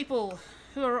all the people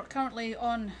who are currently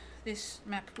on this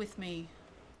map with me.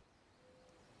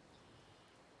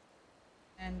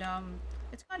 And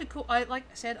it's kind of cool. Like I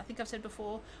said, I think I've said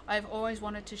before, I've always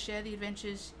wanted to share the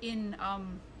adventures in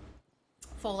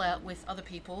Fallout with other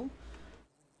people.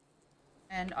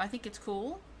 And I think it's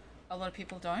cool. A lot of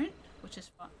people don't, which is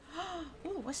fun. Oh,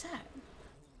 what's that?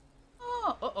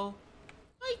 Oh, uh-oh.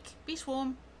 Like, bee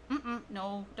swarm.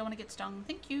 No, don't want to get stung.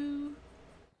 Thank you.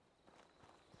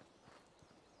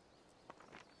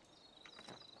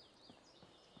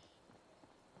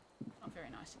 Not very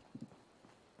nice.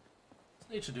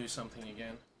 Need to do something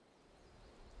again.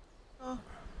 Oh.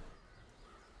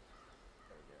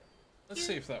 Let's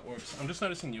see if that works. I'm just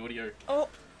noticing the audio Oh.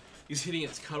 is hitting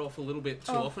its cutoff a little bit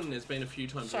too Oh. often. There's been a few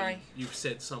times Sorry. where you've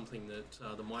said something that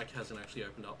the mic hasn't actually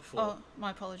opened up before. Oh,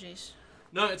 my apologies.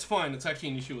 No, it's fine. It's actually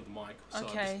an issue with the mic. So I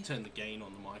Okay. just turned the gain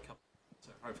on the mic up.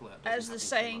 So hopefully that doesn't As the happen too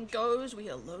saying much. goes, we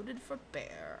are loaded for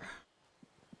bear.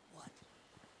 What?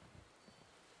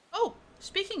 Oh,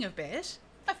 speaking of bears,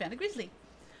 I found a grizzly.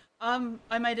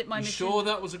 I made it my You mission. sure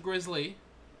that was a grizzly?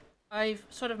 I've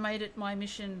sort of made it my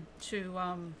mission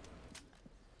to,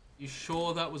 You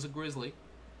sure that was a grizzly?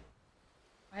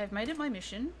 I have made it my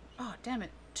mission, oh damn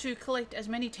it, to collect as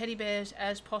many teddy bears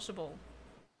as possible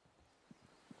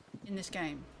in this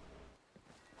game.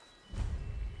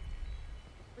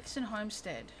 Brixton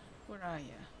Homestead, where are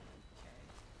you?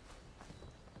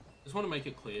 Just want to make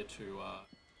it clear to,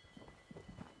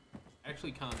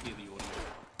 actually can't hear the audio.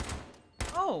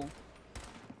 Oh,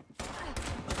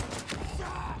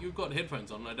 You've got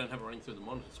headphones on and I don't have it running through the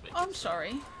monitor speakers. I'm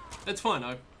sorry. That's fine,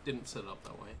 I didn't set it up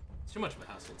that way. It's too much of a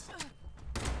hassle. It's too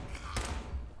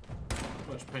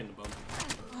much pain in the bum.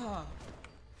 Oh,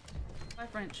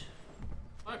 pipe wrench.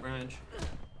 Pipe wrench.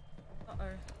 Uh-oh,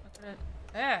 I got it.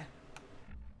 There.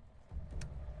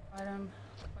 Item.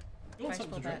 You want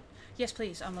something to drink? Yes,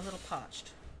 please. I'm a little parched.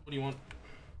 What do you want?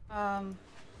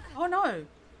 Oh no!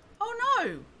 Oh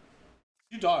no!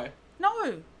 You die.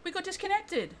 No! We got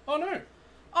disconnected! Oh no!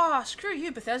 Ah, screw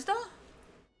you, Bethesda!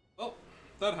 Well,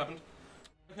 that happened.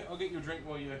 Okay, I'll get you a drink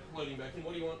while you're loading back in.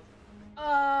 What do you want?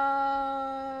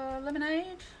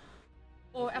 Lemonade?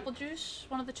 Or apple juice?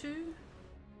 One of the two?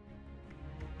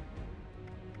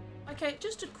 Okay,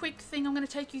 just a quick thing. I'm going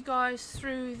to take you guys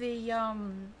through the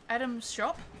atoms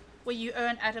shop, where you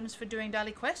earn atoms for doing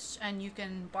daily quests, and you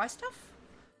can buy stuff.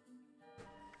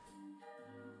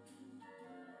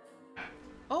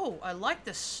 Oh, I like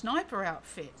the sniper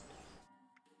outfit.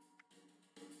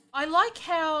 I like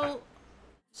how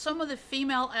some of the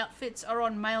female outfits are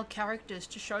on male characters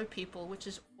to show people, which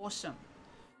is awesome.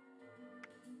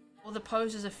 Or the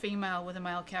pose is a female with a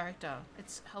male character.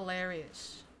 It's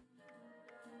hilarious.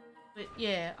 But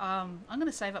yeah, I'm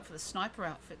gonna save up for the sniper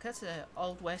outfit. That's a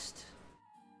Old West.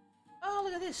 Oh,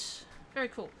 look at this. Very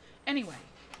cool. Anyway,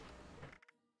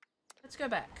 let's go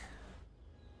back.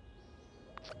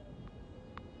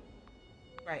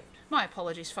 Great. My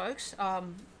apologies, folks.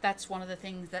 That's one of the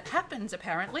things that happens,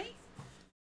 apparently.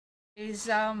 Is,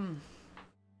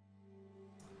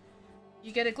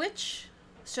 you get a glitch,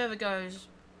 server goes,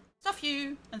 stuff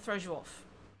you, and throws you off.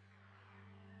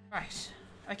 Right.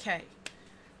 Okay.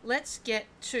 Let's get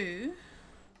to,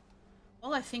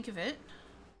 while I think of it,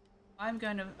 I'm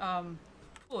going to,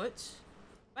 put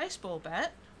baseball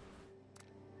bat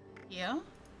here,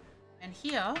 and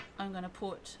here I'm going to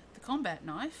put the combat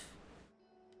knife.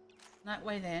 That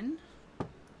way then,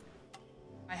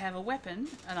 I have a weapon,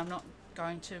 and I'm not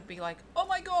going to be like, oh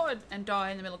my god, and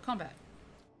die in the middle of combat.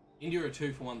 India are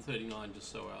 2 for 139,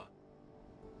 just so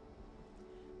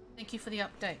Thank you for the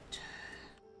update.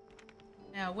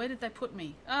 Now, where did they put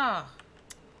me? Ah,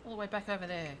 all the way back over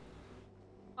there.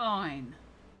 Fine.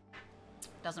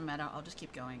 Doesn't matter, I'll just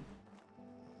keep going.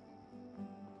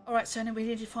 Alright, so now we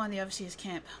need to find the Overseer's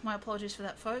camp. My apologies for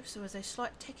that, folks. There was a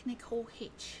slight technical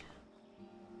hitch.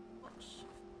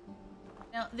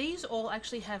 Now, these all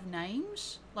actually have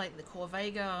names, like the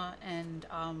Corvega and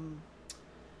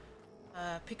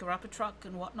Picker Up a Truck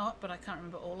and whatnot, but I can't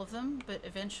remember all of them. But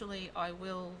eventually I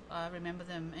will remember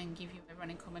them and give you a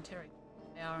running commentary.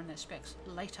 They are in their specs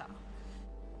later.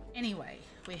 Anyway,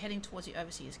 we're heading towards the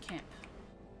Overseer's camp.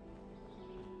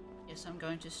 Yes, I'm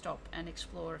going to stop and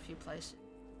explore a few places.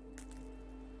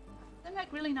 They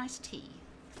make really nice tea.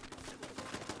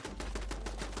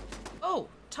 Oh,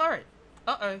 turret.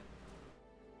 Uh-oh.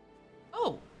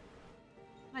 Oh.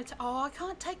 Oh, I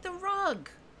can't take the rug.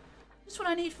 This is what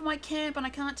I need for my camp and I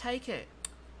can't take it.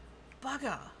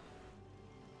 Bugger.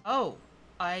 Oh,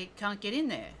 I can't get in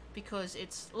there because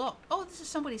it's locked. Oh, this is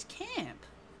somebody's camp.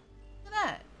 Look at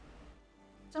that.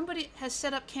 Somebody has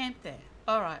set up camp there.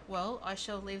 Alright, well, I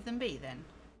shall leave them be then.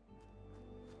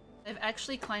 They've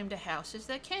actually claimed a house as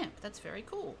their camp. That's very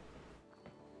cool.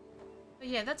 But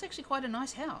yeah, that's actually quite a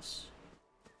nice house.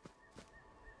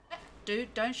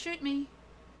 Dude, don't shoot me.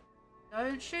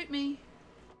 Don't shoot me.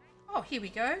 Oh, here we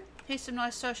go. Here's some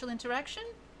nice social interaction.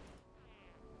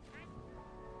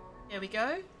 There we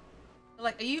go.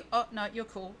 Like, are you... Oh, no, you're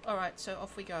cool. Alright, so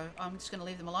off we go. I'm just going to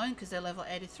leave them alone because they're level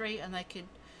 83 and they could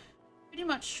pretty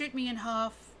much shoot me in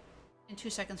half in 2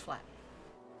 seconds flat.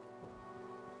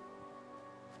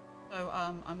 So,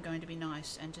 I'm going to be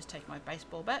nice and just take my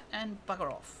baseball bat and bugger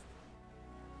off.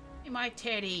 Hey, my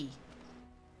teddy.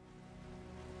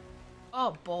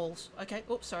 Oh, balls. Okay.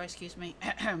 Oops, sorry, excuse me.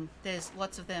 There's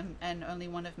lots of them and only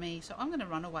one of me, so I'm going to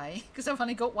run away because I've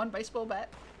only got one baseball bat.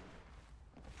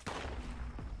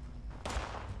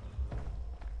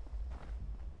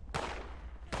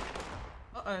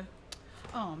 Uh-oh.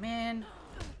 Oh, man.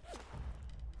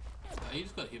 You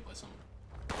just got hit by someone.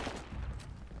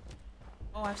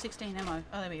 Oh, I have 16 ammo.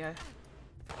 Oh, there we go.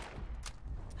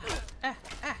 Ah,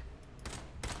 ah.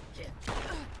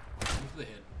 Into the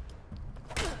head.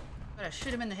 Gotta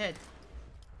shoot him in the head.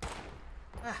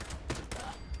 Ah.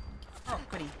 Oh,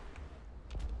 goody.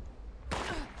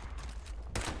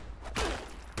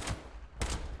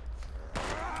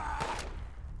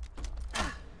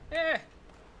 Ah. Yeah.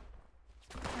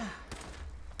 Ah.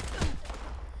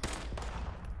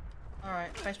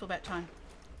 Alright, baseball bat time.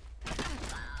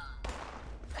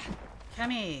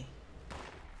 Come here.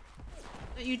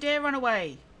 Don't you dare run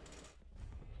away.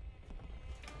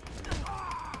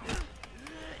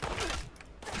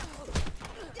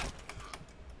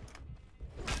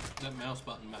 That mouse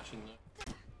button mashing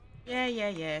though.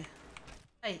 Yeah.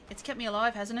 Hey, it's kept me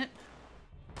alive, hasn't it?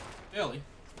 Barely.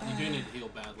 You do need to heal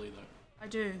badly though. I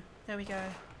do. There we go.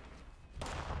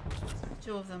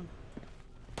 2 of them.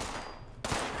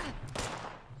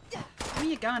 Give me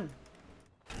your gun.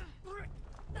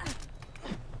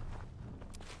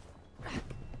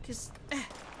 Cause...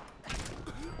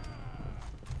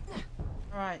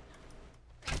 Alright.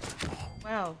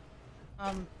 Wow.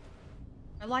 I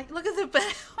like... Look at the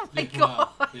bat! Oh my god!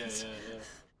 Yeah.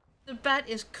 The bat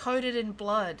is coated in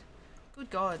blood. Good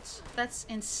gods. That's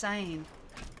insane.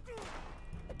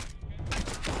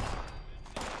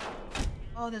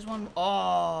 Oh, there's one...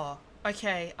 Oh!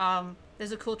 Okay,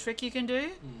 there's a cool trick you can do.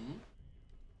 Mm-hmm.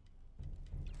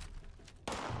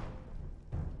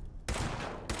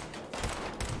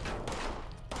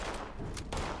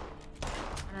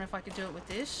 I don't know if I could do it with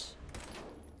this.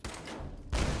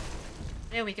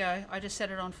 There we go. I just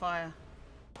set it on fire.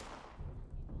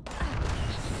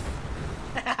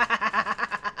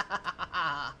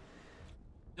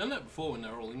 Done that before when they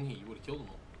were all in here. You would have killed them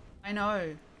all. I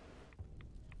know.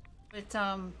 But,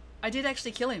 I did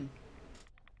actually kill him.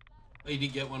 Oh, you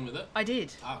did get one with it? I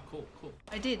did. Ah, cool.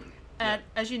 I did. And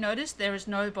as you noticed, there is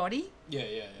no body. Yeah.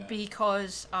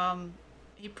 Because,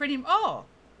 he pretty... Oh!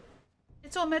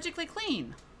 It's all magically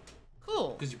clean.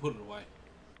 Cool. Because you put it away.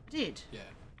 I did. Yeah.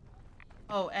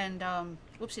 Oh, and,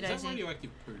 whoopsie daisy. Is that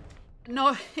radioactive poop?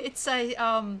 No, it's a,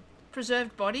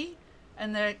 preserved body,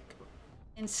 and they're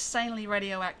insanely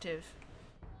radioactive.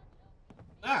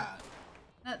 Ah!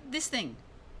 This thing.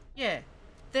 Yeah.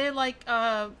 They're like,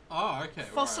 Oh, okay.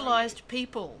 fossilized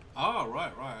people. Oh,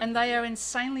 right. And they are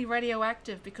insanely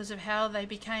radioactive because of how they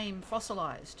became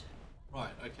fossilized.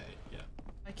 Right, okay, yeah.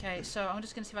 Okay, so I'm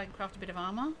just going to see if I can craft a bit of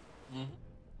armor. Mm-hmm.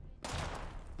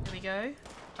 There we go.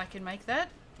 I can make that.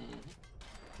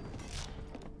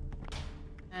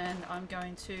 And I'm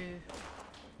going to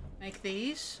make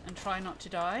these and try not to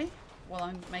die while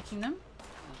I'm making them.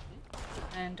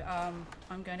 And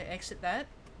I'm going to exit that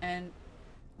and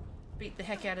beat the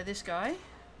heck out of this guy.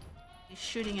 He's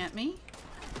shooting at me.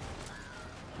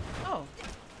 Oh,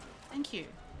 thank you.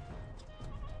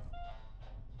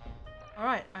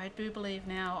 Alright, I do believe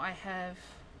now I have...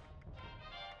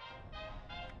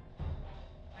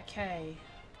 Okay,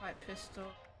 pipe pistol.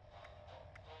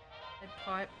 Lead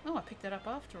pipe. Oh, I picked that up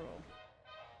after all.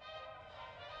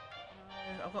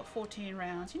 No, I've got 14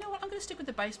 rounds. You know what, I'm going to stick with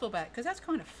the baseball bat because that's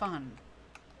kind of fun.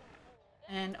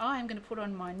 And I am going to put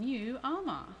on my new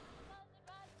armour.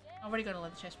 I've already got a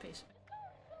leather chest piece.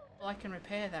 Well, I can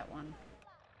repair that one.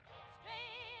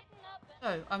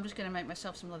 So, I'm just going to make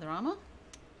myself some leather armour.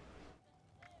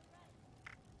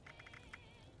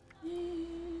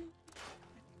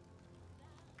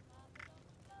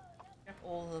 Grab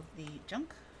all of the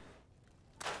junk.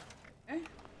 Okay.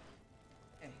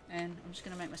 Okay, and I'm just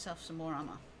going to make myself some more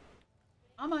armour.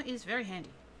 Armour is very handy.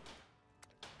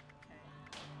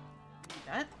 Okay. Need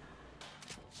that.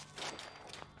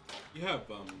 You have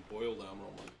boiled armor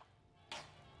on one.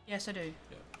 Yes, I do.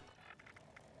 Yeah.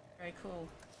 Very cool.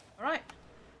 Alright.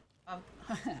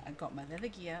 I've got my leather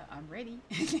gear. I'm ready.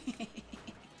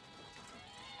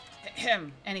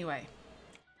 Anyway.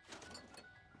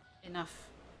 Enough,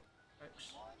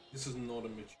 folks. This is not a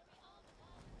mission.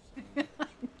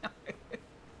 No.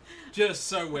 Just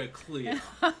so we're clear.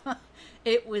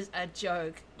 It was a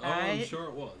joke. Oh, I'm sure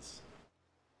it was.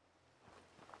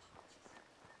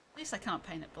 At least I can't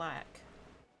paint it black.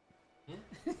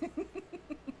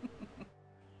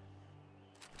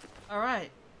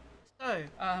 Alright. So,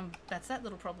 that's that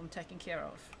little problem taken care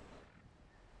of.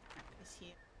 This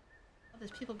here. Oh,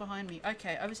 there's people behind me.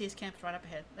 Okay, overseer's camp's right up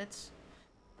ahead. Let's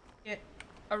get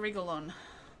a wriggle on.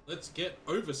 Let's get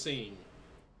overseeing.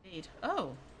 Indeed.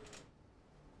 Oh.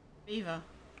 Beaver.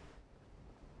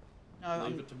 No,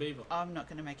 Leave it to Beaver. I'm not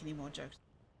going to make any more jokes.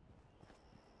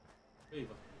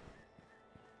 Beaver.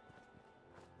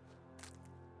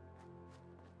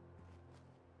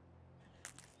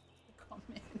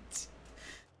 Comment.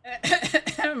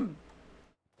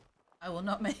 I will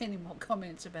not make any more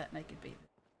comments about naked beavers.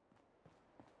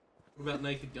 What about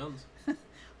naked guns?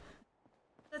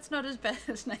 That's not as bad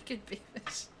as naked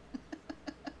beavers.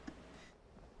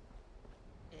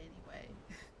 Anyway.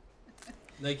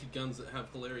 Naked guns that have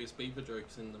hilarious beaver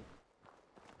jokes in them.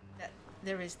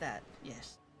 There is that,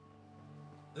 yes.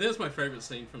 That's my favourite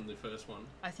scene from the first one.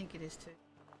 I think it is too.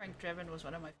 Frank Drebin was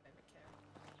one of my favourite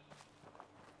characters.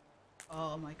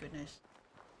 Oh my goodness.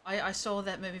 I saw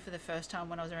that movie for the first time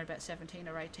when I was around about 17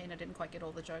 or 18. I didn't quite get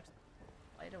all the jokes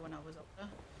later when I was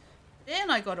older. Then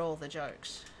I got all the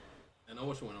jokes. And I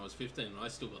watched it when I was 15 and I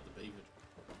still got the beaver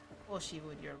joke. Of course you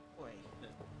would, you're a boy. Yeah.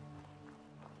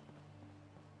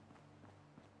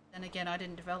 Then again, I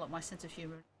didn't develop my sense of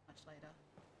humour much later.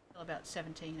 Until about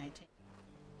 17, 18.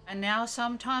 And now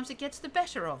sometimes it gets the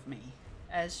better of me,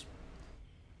 as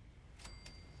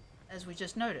we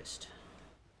just noticed.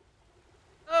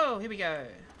 Oh, here we go.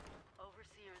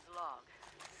 Overseer's log.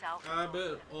 South.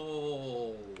 But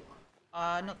oh.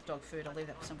 Not the dog food. I'll leave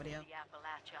that for somebody else. The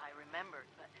Appalachia I remembered,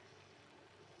 but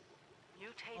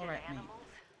mutated All right, mate. animals,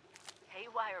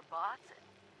 haywire bots,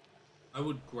 and I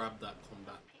would grab that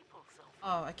combat. people so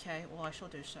far. Oh, okay. Well, I shall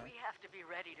do so. We have to be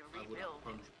ready to I would rebuild.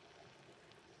 100.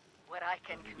 What I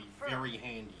can That would be confirm. very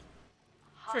handy.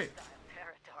 True. Hostile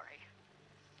territory.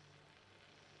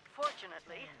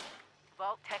 Fortunately,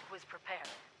 Vault Tech was prepared.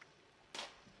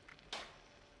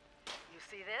 You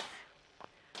see this?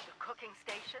 The cooking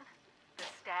station, the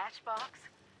stash box,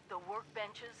 the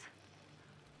workbenches,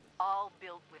 all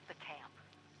built with the camp.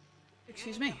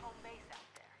 Excuse You need me. a home base out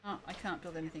there. Oh, I can't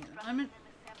build anything at the moment.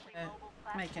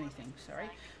 Make anything, sorry.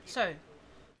 So,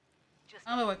 Just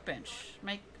armor workbench.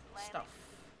 Make stuff.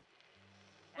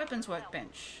 Weapons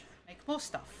workbench. Make more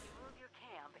stuff. move your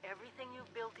camp. Everything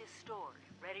you've built is stored,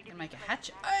 ready I to can be make a placed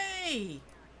hatchet. Hey!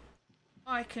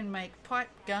 I can make pipe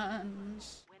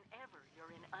guns. whenever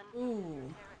you're in unfamiliar Ooh.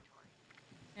 territory.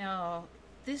 Now,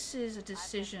 this is a I've left my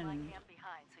decision. camp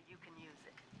behind so you can use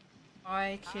it.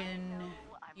 I can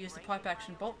use the pipe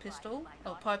action bolt pistol,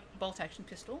 or pipe bolt action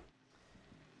pistol,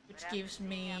 which gives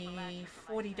me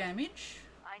 40 damage,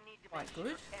 I need to Quite make sure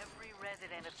good. every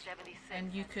resident of 76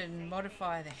 and you has a can safe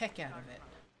modify the heck out of it.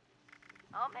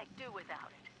 I'll make do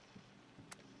without it.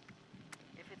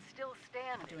 If it's still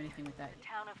standing, Can't do anything with that. the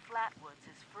town of Flatwoods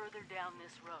is further down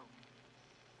this road.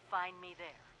 Find me there.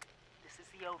 This is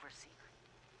the Overseer.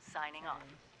 Signing off.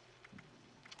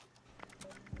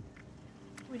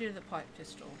 We do the pipe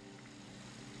pistol.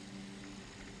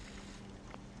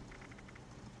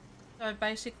 So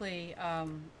basically,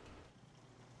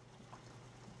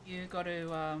 you got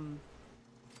to okay,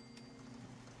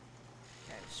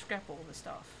 scrap all the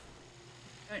stuff.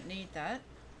 Don't need that.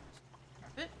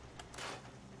 Scrap it.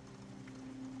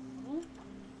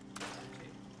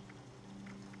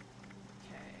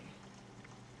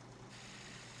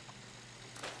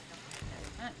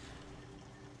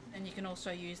 also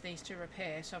use these to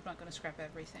repair, so I'm not going to scrap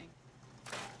everything.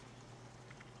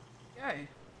 Go.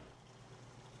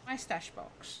 My stash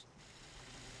box.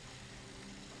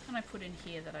 What can I put in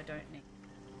here that I don't need?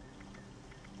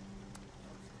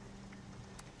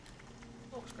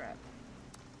 Fork scrap.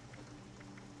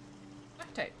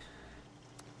 Duct tape.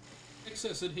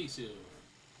 Excess adhesive.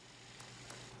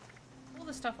 All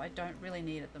the stuff I don't really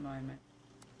need at the moment.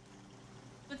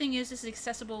 The thing is, this is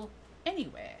accessible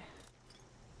anywhere.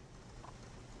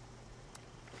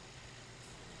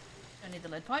 Don't need the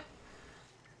lead pipe.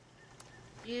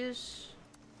 Here's...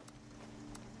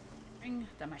 Bring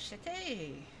the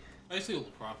machete. Basically all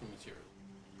the crafting material.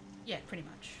 Yeah, pretty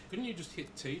much. Couldn't you just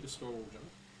hit T to store all junk?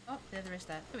 Oh, there is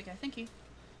that. There we go, thank you.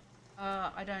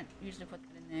 I don't usually put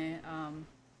that in there.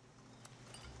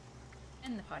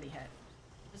 And the party hat.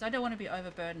 Because I don't want to be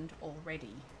overburdened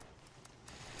already.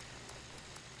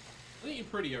 I think you're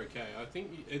pretty okay. I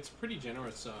think it's pretty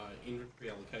generous inventory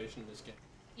allocation in this game.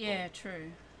 Yeah,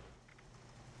 true.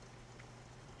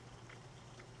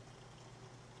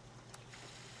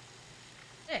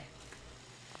 There.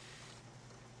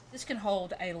 This can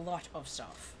hold a lot of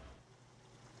stuff.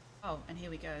 Oh, and here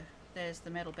we go. There's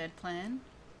the metal bed plan.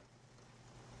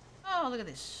 Oh, look at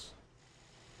this.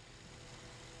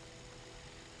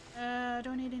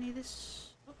 Don't need any of this.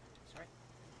 Oh, sorry.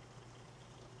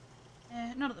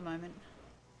 Not at the moment.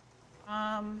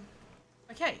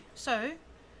 Okay, so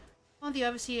on the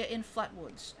overseer in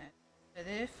Flatwoods. So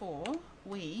therefore,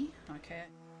 okay,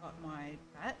 got my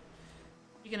bat.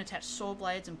 You can attach saw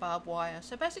blades and barbed wire.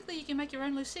 So basically, you can make your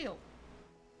own Lucille,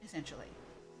 essentially.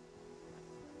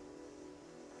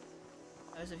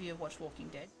 Those of you who have watched Walking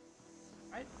Dead,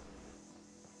 right?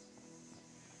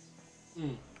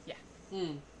 Yeah.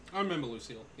 I remember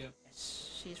Lucille, yeah.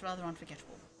 Yes, she's rather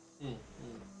unforgettable.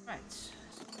 Right.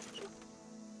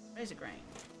 Razor grain.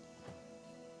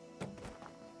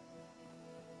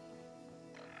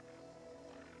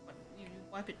 What, you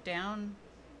wipe it down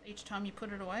each time you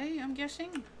put it away, I'm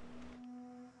guessing?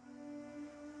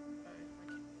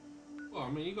 Well, I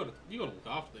mean, you gotta look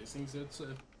after these things. It's a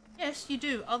Yes, you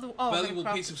do. valuable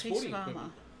piece of sporting armor.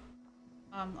 equipment.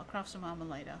 I'll craft some armor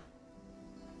later.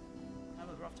 Now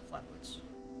we're off to Flatwoods.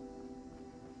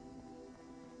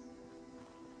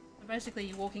 So basically,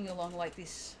 you're walking along like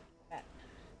this.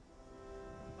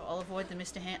 So I'll avoid the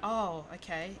Mr. Hand. Oh,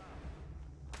 okay.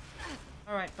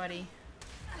 All right, buddy.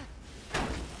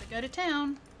 Gotta go to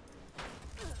town.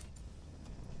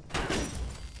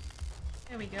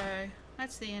 There we go.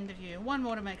 That's the end of you. One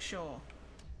more to make sure.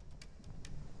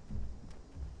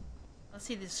 I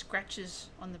see there's scratches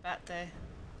on the bat there.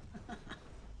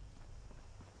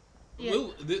 Yeah.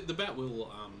 The bat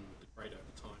will degrade over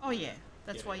time. Oh yeah,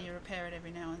 that's why you repair it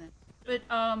every now and then. But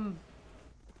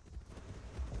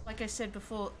like I said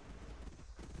before,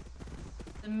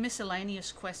 the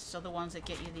miscellaneous quests are the ones that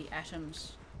get you the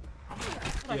atoms.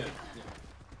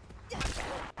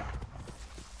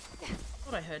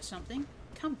 Thought I heard something.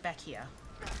 Come back here.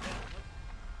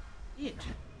 It.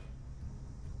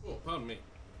 Oh, pardon me.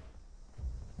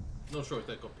 Not sure if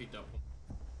that got picked up.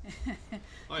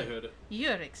 I heard it.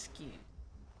 You're excused.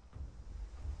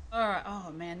 Alright,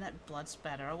 oh man, that blood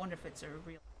spatter. I wonder if it's a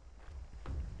real...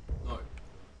 No.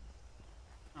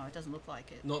 Oh, it doesn't look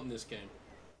like it. Not in this game.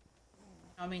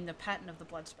 I mean the pattern of the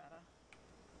blood spatter.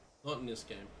 Not in this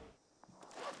game.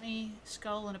 Me,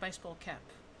 skull and a baseball cap.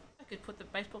 I could put the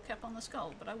baseball cap on the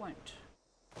skull, but I won't.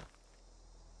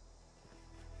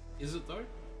 Is it though?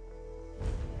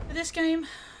 For this game,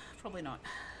 probably not.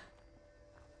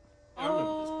 I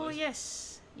remember this Oh, place.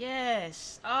 yes.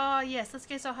 Yes. Oh, yes. Let's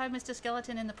guess our home Mr.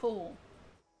 Skeleton in the pool.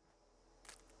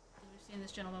 We've seen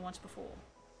this gentleman once before.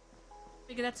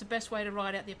 Figure that's the best way to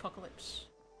ride out the apocalypse.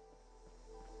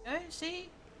 Go, see?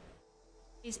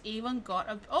 He's even got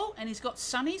a... Oh, and he's got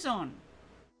sunnies on.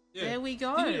 Yeah. There we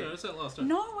go. Didn't you notice that last time?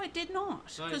 No, I did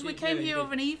not. No, Because you we did. came Yeah, you here did.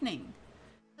 of an evening.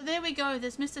 So there we go.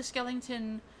 There's Mr.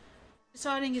 Skeleton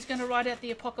deciding he's going to ride out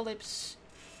the apocalypse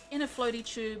in a floaty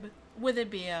tube with a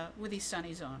beer with his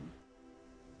sunnies on.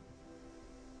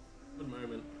 Good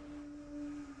moment.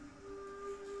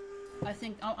 I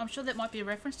think, I'm sure that might be a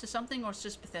reference to something, or it's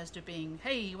just Bethesda being,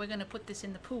 hey, we're going to put this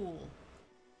in the pool.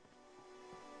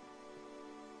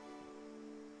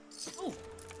 Oh,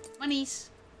 monies.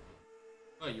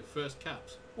 Oh, your first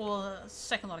caps. Well,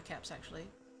 second lot of caps, actually.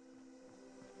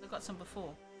 I've got some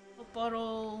before. A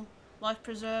bottle, life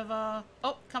preserver.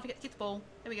 Oh, can't forget to kick the ball.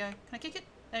 There we go. Can I kick it?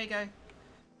 There you go.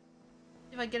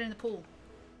 See if I can get it in the pool.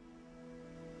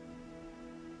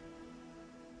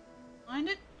 Find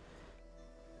it.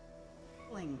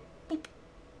 Bling. Boop.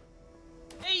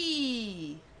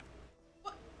 Hey!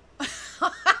 What?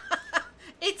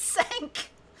 It sank!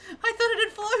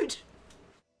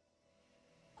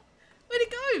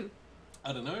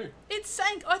 I don't know. It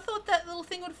sank. I thought that little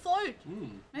thing would float.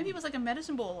 Mm. Maybe it was like a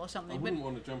medicine ball or something. I wouldn't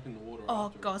want to jump in the water. Oh,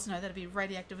 after God, no, that'd be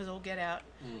radioactive as all get out.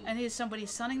 Mm. And here's somebody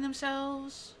sunning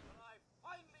themselves. I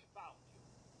finally found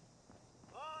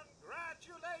you.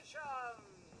 Congratulations!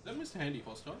 Is that Mr. Handy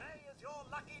Foster? Today is your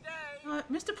lucky day.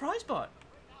 Mr. Prizebot.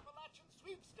 Win Appalachian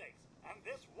sweepstakes, and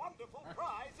this wonderful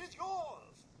prize is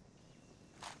yours.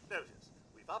 Notice,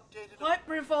 we've updated Pipe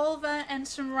revolver and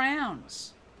some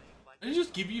rounds. They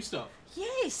just give you stuff.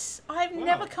 Yes, I've Wow.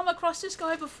 never come across this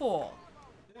guy before.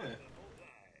 Yeah.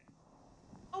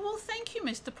 Oh, well, thank you,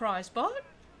 Mr. Prizebot.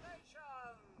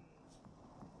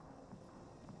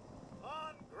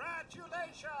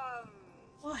 Congratulations!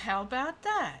 Well, how about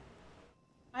that?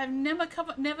 I've never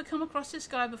come across this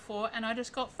guy before, and I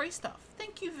just got free stuff.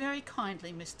 Thank you very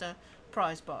kindly, Mr.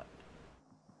 Prizebot.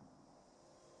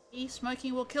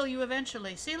 Smoking will kill you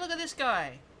eventually. See, look at this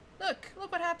guy. Look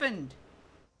what happened.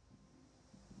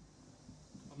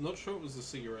 I'm not sure it was the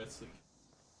cigarettes that...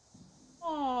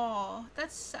 Oh,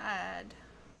 that's sad.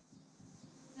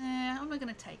 I'm not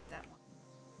gonna take that one.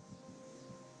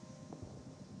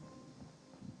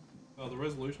 Oh, the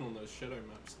resolution on those shadow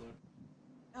maps, though.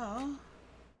 Oh.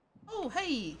 Oh,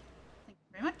 hey. Thank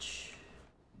you very much.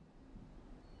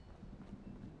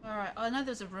 Alright, I know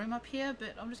there's a room up here,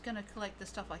 but I'm just gonna collect the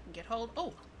stuff I can get hold.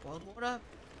 Oh, boiled water.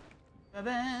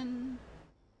 Ribbon.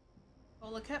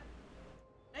 Bowler cap.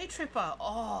 Day tripper.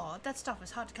 Oh, that stuff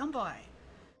is hard to come by.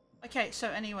 Okay, so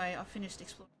anyway, I finished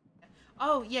exploring.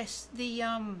 Oh, yes, the,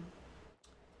 I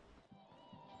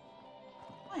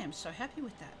am so happy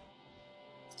with that.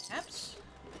 Caps?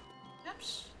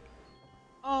 Caps?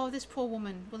 Oh, this poor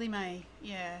woman, Willie Mae.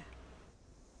 Yeah.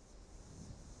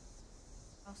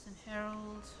 Alston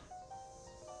Herald.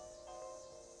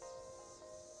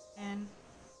 And...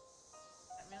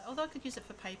 although I could use it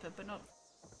for paper, but not...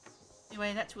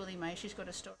 Anyway, that's Willie Mae. She's got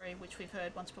a story which we've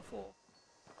heard once before.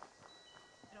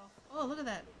 Get off. Oh, look at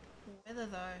that weather,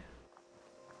 though.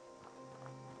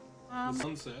 The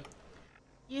sunset.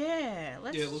 Yeah,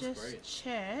 let's Yeah, it looks just great.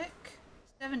 check.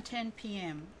 7:10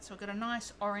 p.m. So we've got a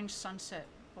nice orange sunset,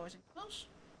 boys and girls.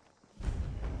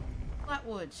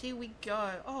 Flatwoods, here we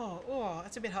go. Oh,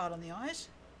 that's a bit hard on the eyes.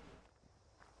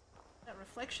 That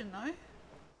reflection, though.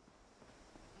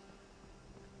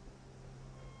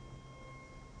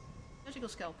 Surgical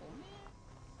scalpel.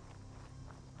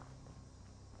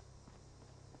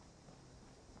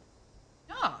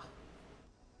 Ah!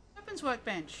 Weapons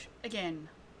workbench, again.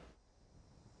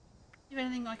 If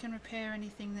anything I can repair,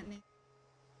 anything that needs...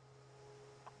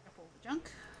 Up all the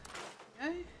junk. There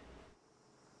we go.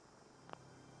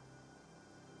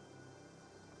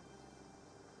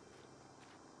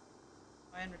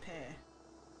 Iron repair.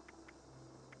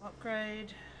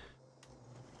 Upgrade.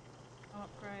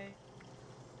 Upgrade.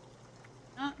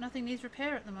 Ah, nothing needs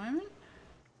repair at the moment.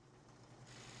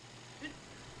 Good.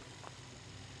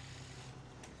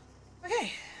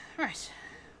 Okay, right.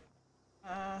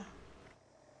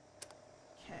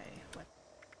 Okay, what?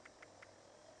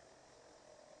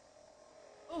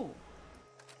 Oh,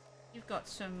 you've got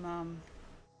some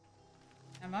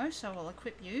ammo, so I'll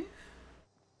equip you.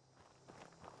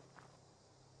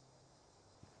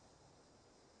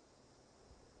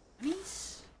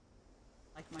 Monies,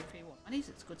 like my pre-war monies,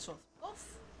 it's a good source of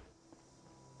wealth.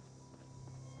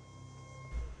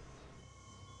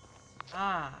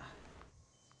 Ah.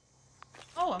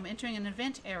 Oh, I'm entering an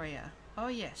event area. Oh,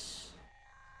 yes.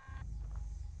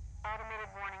 Automated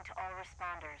warning to all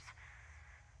responders.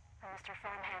 Mr.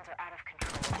 Farmhands are out of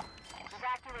control.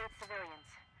 Evacuate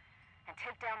civilians and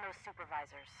take down those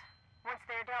supervisors. Once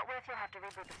they're dealt with, you'll have to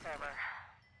reboot the server.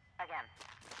 Again.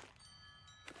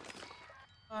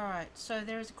 Alright, so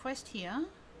there is a quest here.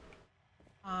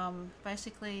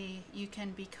 Basically, you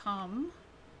can become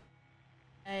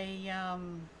a,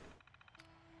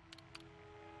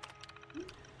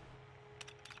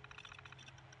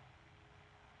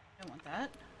 don't want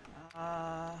that.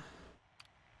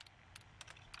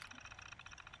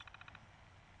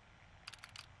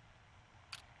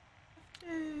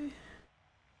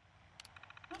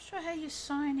 Not sure how you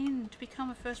sign in to become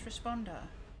a first responder.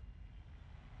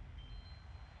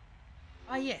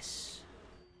 Ah, yes.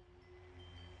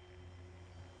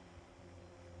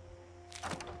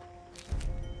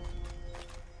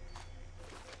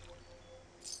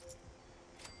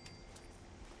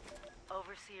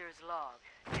 Overseer's log,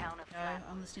 town of No, Flatwood.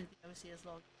 I'm listening to the overseer's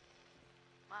log.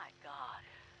 My God.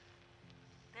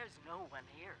 There's no one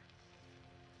here.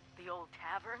 The old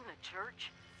tavern, the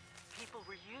church, people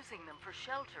were using them for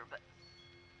shelter, but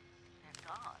they're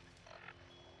gone.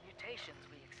 Mutations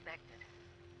we expected.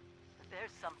 But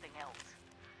there's something else.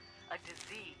 A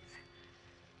disease.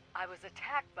 I was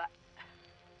attacked by...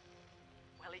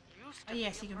 Well, it used to Oh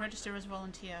yes, be you a can register as person,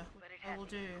 volunteer, but which it I had will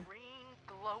these do. green,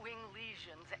 glowing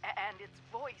lesions, and its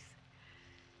voice.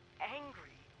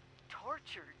 Angry,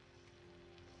 tortured.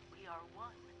 We are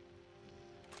one.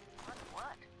 One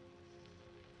what?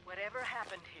 Whatever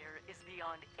happened here is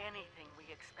beyond anything we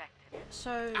expected.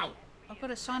 So, Ow. I've got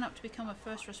to sign up to become a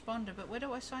first responder, but where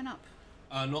do I sign up?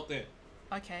 Not there.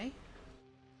 Okay.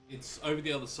 It's over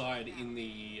the other side in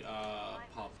the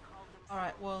pub.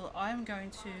 Alright, well, I'm going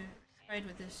to trade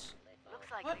with this. Looks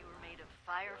like What? they were made of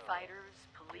firefighters,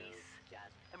 police,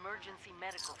 emergency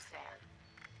medical staff.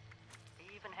 They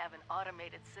even have an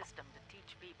automated system to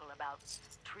teach people about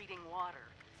treating water,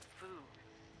 food,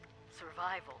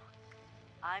 survival.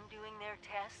 I'm doing their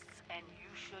tests, and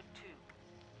you should too.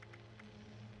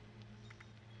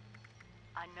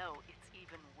 I know it's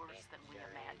even worse than we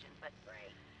imagined, but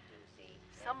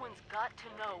someone's got to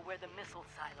know where the missile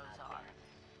silos are,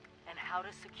 and how to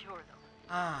secure them.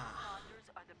 Ah. Responders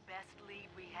are the best lead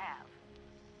we have.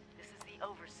 This is the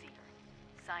Overseer,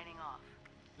 signing off.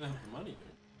 You don't have the money,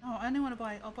 dude. Oh, I only want to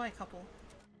buy, I'll buy a couple.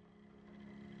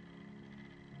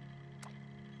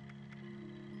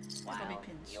 Bobby While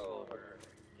pins. you're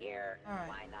here, Alright.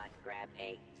 why not grab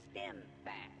a stim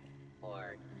pack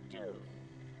or two?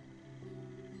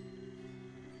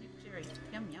 Jerry,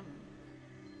 yum yum.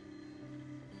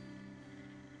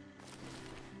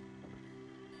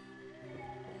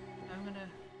 I'm gonna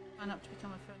sign up to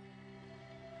become a first.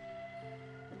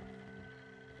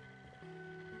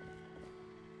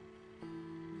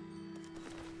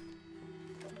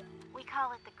 We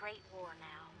call it the Great War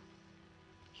now.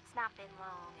 It's not been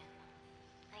long and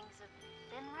things have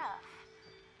been rough.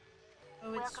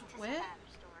 Oh, it's Welcome to where? Survivor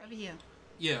Stories. Over here.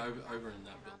 Yeah, over in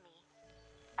that You know building.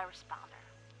 me, a responder.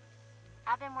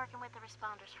 I've been working with the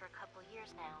responders for a couple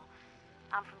years now.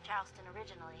 I'm from Charleston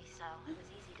originally, so it was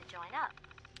easy to join up.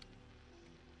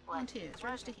 What Volunteers, wasn't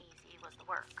register here. easy was the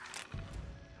work.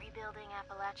 Rebuilding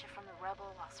Appalachia from the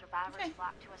rubble while survivors Okay.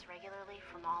 flock to us regularly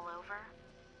from all over.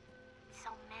 So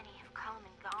many have come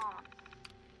and gone.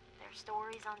 Their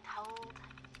stories untold,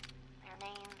 their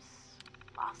names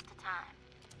lost to time.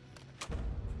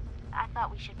 I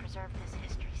thought we should preserve this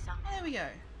history somehow. There we go.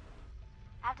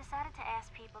 I've decided to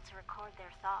ask people to record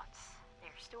their thoughts,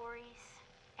 their stories,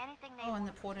 anything they Oh, and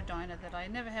want. the porter diner that I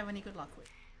never have any good luck with.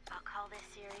 I'll call this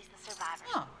series The Survivor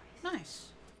Oh, Stories.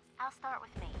 nice. I'll start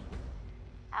with me.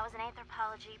 I was an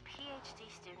anthropology PhD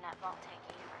student at Tech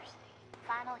University.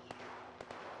 Final year.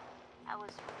 I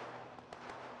was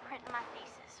printing my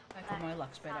thesis. I thought my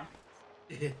luck's better.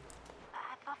 Science.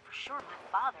 I thought for sure my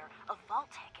father, a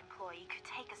Tech employee, could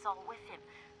take us all with him,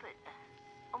 but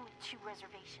only 2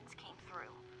 reservations came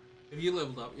through. Have you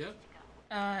leveled up yet?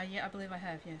 Yeah, I believe I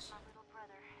have, yes. My little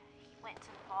brother, he went to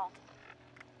the vault.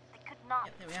 They could not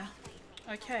Yep, there we are. persuade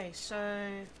me. Okay,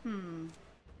 so,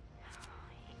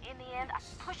 In the end, I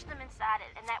pushed them inside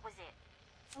it, and that was it.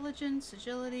 Intelligence,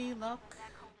 agility, luck.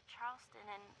 Back home to Charleston,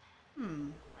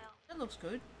 and well, That looks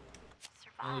good.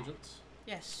 survived. Intelligence.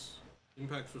 Yes.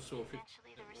 Impacts restore 50.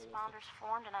 Eventually, the responders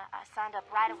formed, and I signed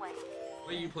up right away.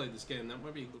 Well, you played this game. That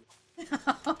might be a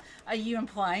good. Are you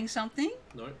implying something?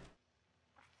 No. The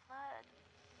flood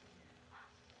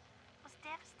was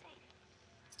devastating.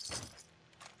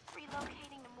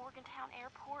 Relocating to Morgantown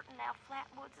Airport and now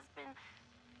Flatwoods has been.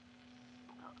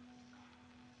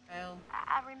 Fail.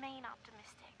 I remain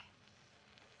optimistic.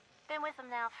 Been with them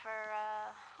now for,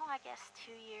 I guess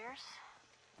 2 years.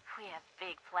 We have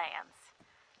big plans.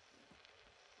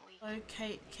 We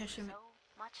Locate Kesha. so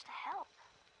much to help.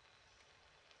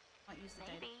 Might use the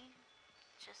data. Maybe,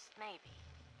 just maybe,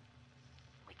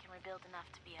 we can rebuild enough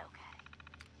to be okay.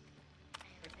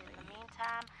 In the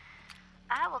meantime,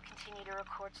 I will continue to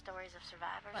record stories of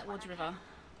survivors. when Flatwoods I River.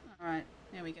 can. Alright,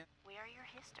 there we go. We are your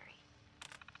history.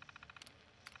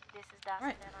 This is Dawson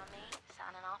Right. on me,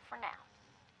 signing off for now.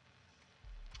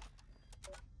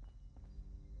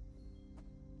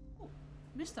 Oh,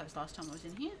 missed those last time I was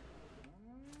in here.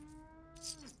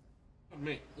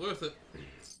 Me. Worth it.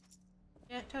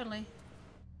 Yeah, totally.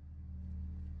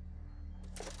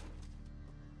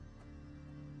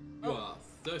 You are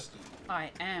thirsty.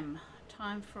 I am.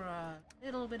 Time for a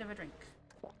little bit of a drink.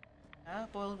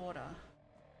 Boiled water.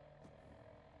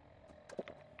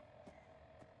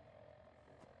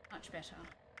 Much better.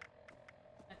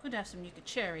 I could have some Nuka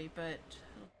Cherry, but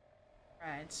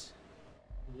rads.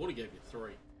 Water gave you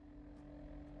 3.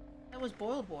 That was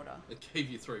boiled water. It gave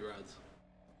you 3 rads.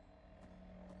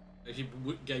 Actually,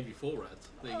 gave you 4 rads.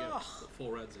 There you go. Ugh. Got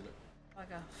 4 rads in it.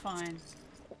 Bugger. Fine.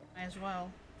 May as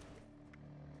well.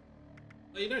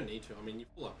 Well, you don't need to. I mean, you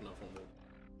pull up enough on water.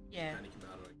 Yeah. Panic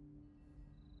about it.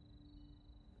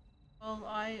 Well,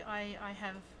 I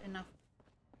have enough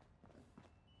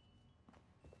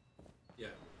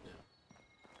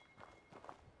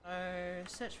So,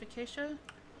 search for Keisha.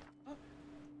 Oh.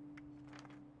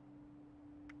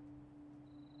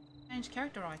 Change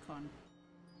character icon.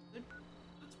 Good.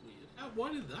 That's weird.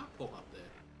 Why did that pop up there?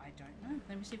 I don't know.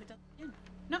 Let me see if it does it again.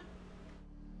 No.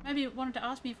 Maybe it wanted to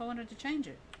ask me if I wanted to change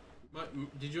it.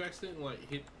 Did you accidentally like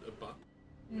hit a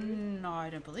button? No, I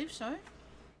don't believe so.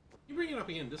 You bring it up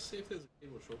again, just see if there's a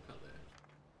keyboard shortcut there.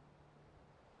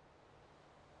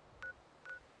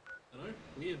 I don't know.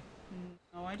 Weird.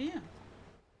 No idea.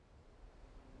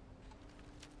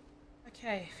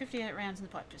 Okay, 58 rounds in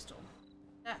the pipe pistol.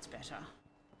 That's better.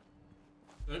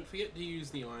 Don't forget to use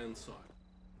the iron sight.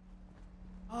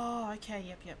 Oh, okay,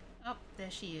 yep. Oh,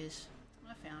 there she is.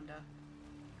 I found her.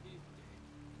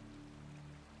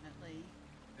 Definitely.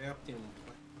 Out in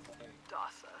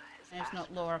Dasa has And it's asked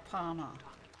not Laura Palmer. us to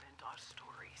document our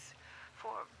stories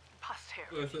for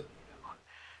posterity. worth it.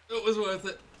 It was worth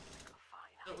it.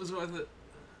 Fine. It was worth it.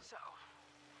 So,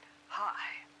 hi,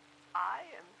 I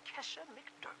am Kesha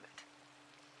McDermott.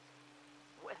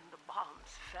 When the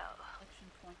bombs fell, Selection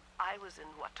point. I was in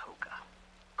Watoga,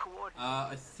 coordinating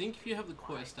I think if you have the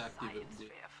quest active, it science will.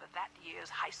 fair for that year's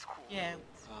high school. Yeah.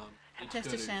 Let's Test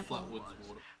go a to sample. Flatwoods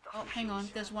Water. Oh, hang on.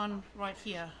 There's one right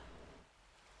here.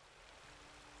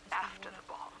 After the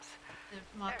bombs,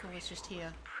 The marker was just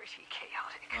here. pretty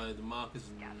chaotic. The markers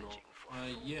are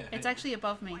not. Yeah. It's actually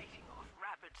above me. Fighting off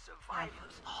rabid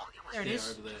survivors. Oh, it was There it yeah,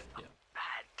 is. over there. Yeah.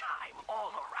 bad time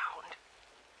all around.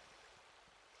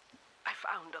 I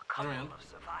found a couple Around. of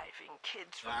surviving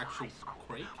kids The from actual high school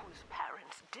creek? whose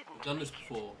parents didn't I've done this make it.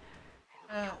 before.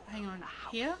 Hang on.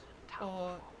 Here?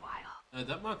 Or... For a while. No,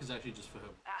 that marker's actually just for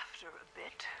her. After a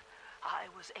bit,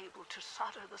 I was able to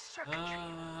solder the circuitry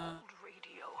of an old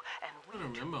radio, and we I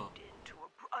don't remember. tuned into a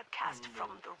broadcast from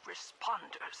the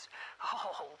responders.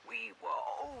 Oh, we were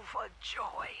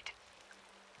overjoyed.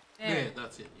 There. Yeah,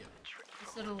 that's it. Yeah.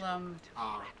 This little,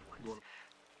 Water.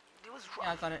 It was Yeah, I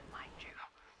rough, got it. mind you.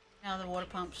 Now the water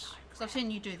pumps. Because I've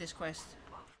seen you do this quest.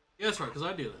 Yeah, that's right. Because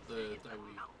I did it the day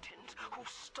we. Mountains who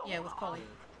stole Yeah, with our Polly.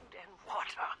 food and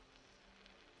water.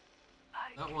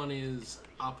 That one is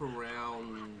up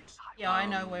around. Yeah, I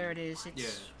know where it is.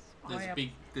 It's Yeah. way up.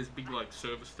 There's big like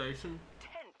service station.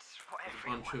 Tents for A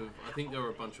everyone. bunch of. I think there were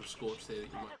a bunch of scorch there that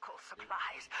you might. Medical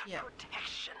supplies. Yeah.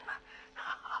 Protection.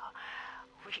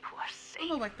 We were safe. On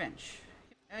my workbench.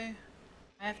 Here we go.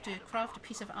 I have to craft a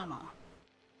piece of armor.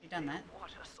 You done that?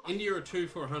 Water source. India are 2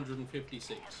 for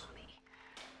 156.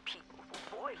 People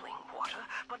were boiling water,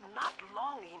 but not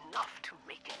long enough to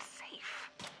make it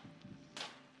safe.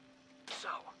 So,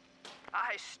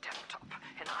 I stepped up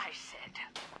and I said,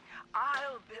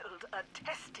 I'll build a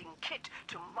testing kit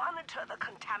to monitor the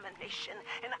contamination,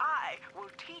 and I will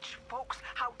teach folks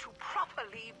how to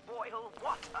properly boil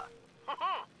water.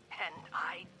 And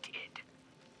I did.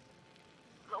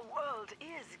 The world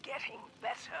is getting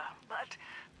better, but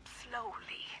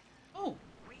slowly. Oh,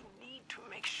 We need to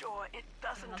make sure it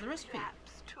doesn't Another recipe.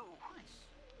 relapse too. nice.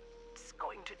 It's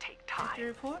going to take time. Safety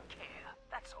report? Care,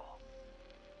 that's all.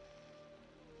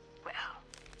 Well,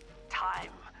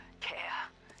 time, care,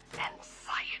 and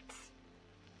science.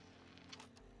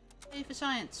 A for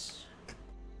science.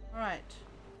 Alright.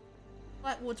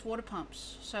 Flatwoods water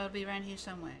pumps. So it'll be around here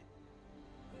somewhere.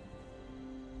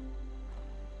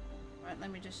 Right,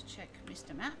 let me just check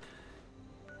Mr. Map.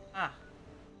 Ah.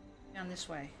 Down this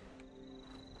way.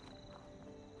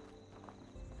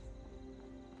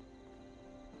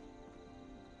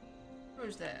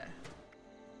 Who's there?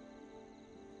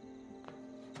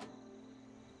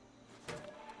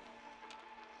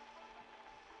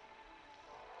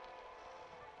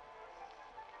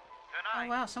 Oh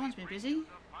wow, someone's been busy.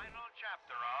 The final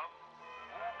chapter of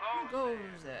Who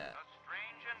goes there? A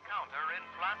strange encounter in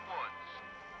Flatwoods.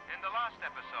 In the last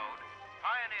episode,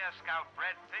 pioneer scout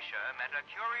Fred Fisher met a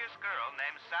curious girl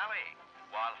named Sally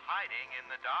while hiding in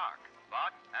the dark.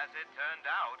 But as it turned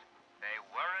out, they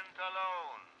weren't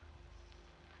alone.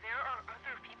 There are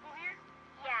other people here?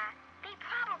 Yeah, they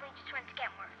probably just went to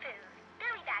get more food.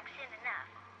 They'll be back soon enough.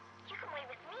 You can wait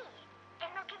with me, and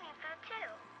they'll give you food too.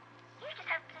 You just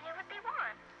have to do what they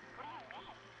want. What do you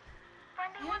mean? When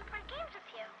they want to play games with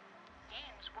you.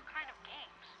 Games? What kind of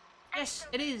games? Yes,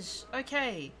 it is.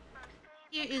 Okay.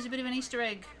 Here is a bit of an Easter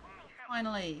egg.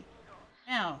 Finally.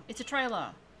 Now, it's a trailer.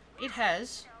 It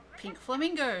has pink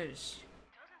flamingos.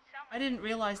 I didn't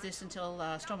realise this until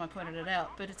Stormo pointed it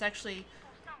out, but it's actually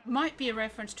might be a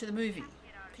reference to the movie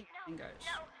Pink Flamingos.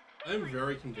 I'm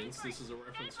very convinced this is a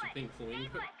reference to Pink Flamingo.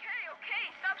 Okay,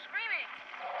 stop screaming.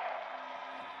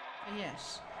 Oh,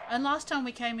 yes. And last time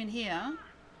we came in here,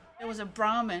 there was a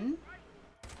Brahmin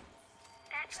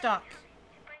stuck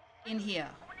in here.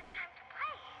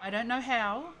 I don't know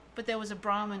how, but there was a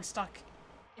Brahmin stuck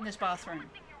in this bathroom. Thing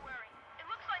you're wearing. It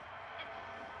looks like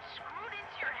it's screwed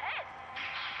into your head.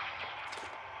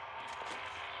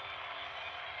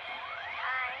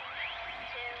 Time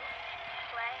to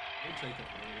play. We'll take it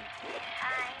later.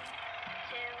 Time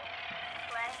to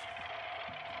play.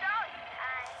 Sally,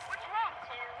 what's wrong?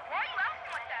 Why are you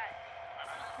acting like that?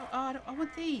 Oh, I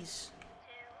want these.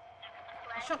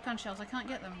 The shotgun shells, I can't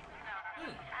get them. Oh,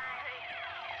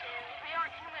 We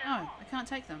aren't human at No, all. I can't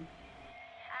take them.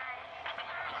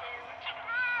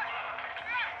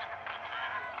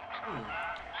 hmm.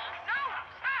 No!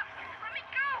 Stop! Let me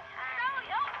go! Sally,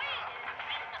 help me!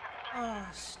 Oh,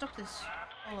 stop this.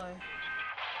 Follow.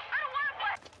 I don't want to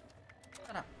play!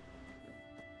 Shut up.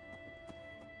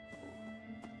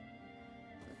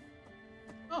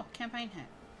 Oh, campaign hat.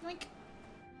 Yoink.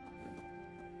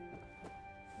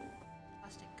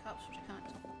 Plastic cups, which I can't.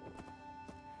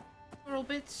 Little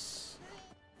bits.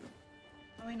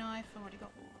 Bowie knife, I've already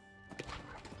got one.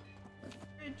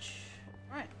 Fridge.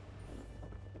 Right.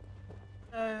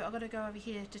 So I've got to go over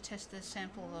here to test the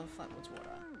sample of Flatwood's water.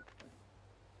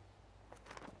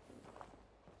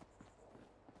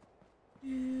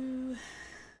 Ooh.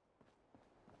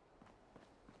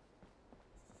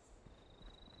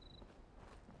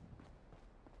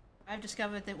 I've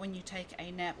discovered that when you take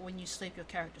a nap, when you sleep, your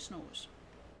character snores.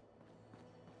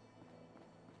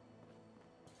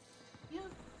 Yeah.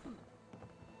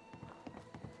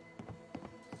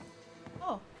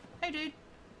 Oh, hey dude.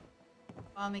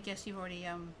 I guess you've already,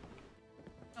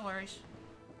 no worries.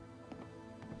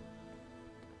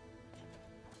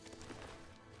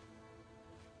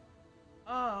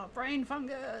 Oh, brain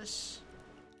fungus!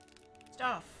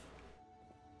 Stuff.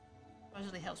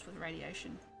 Supposedly helps with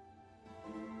radiation.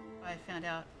 I found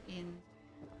out in...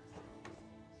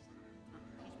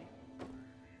 Excuse me.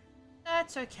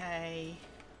 That's okay.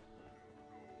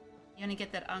 You only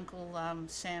get that Uncle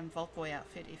Sam Vault Boy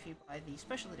outfit if you buy the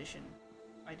special edition.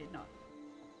 I did not.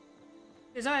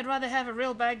 Because I'd rather have a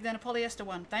real bag than a polyester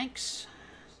one, thanks.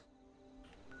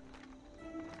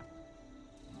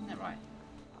 Isn't that right?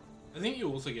 I think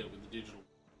you also get it with the digital.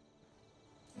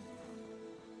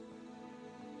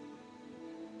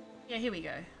 Yeah, here we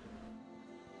go.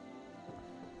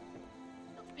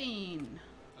 Health bean.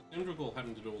 I don't recall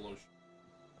having to do all those.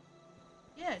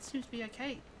 Yeah, it seems to be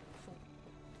okay.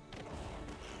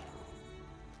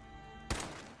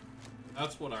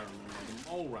 That's what I remember.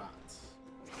 The mole rats.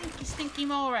 Stinky, stinky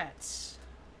mole rats.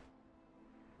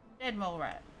 Dead mole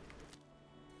rat.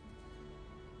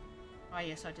 Oh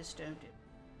yes, I disturbed it.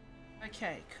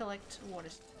 Okay, collect water.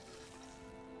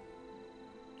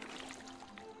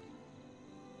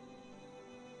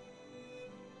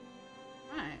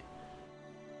 Right.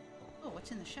 Oh,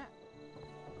 what's in the shack?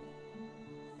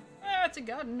 Ah, it's a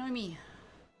garden gnomie.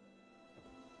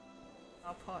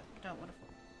 Our pot, don't want to.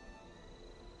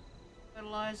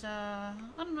 Fertilizer. I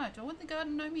don't know, do I want the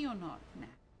garden gnomie or not? Nah.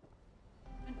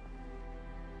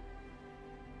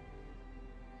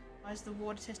 Where's the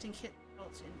water testing kit?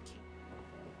 Results in kit.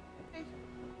 Okay.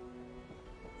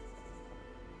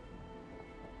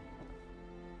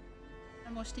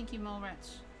 No more stinky mole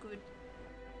rats. Good.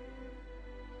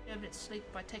 Disturbed its sleep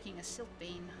by taking a silk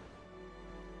bean.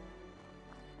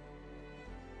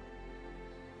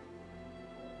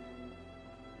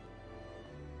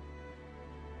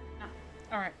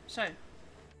 Alright, so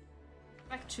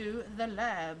back to the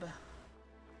lab.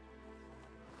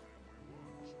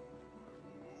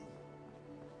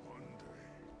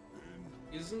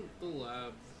 Isn't the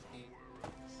lab in...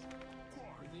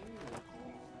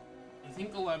 I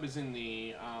think the lab is in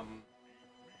the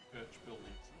church building.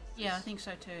 Yeah, I think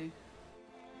so too.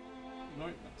 No,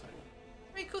 that's it.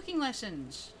 3 cooking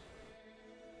lessons.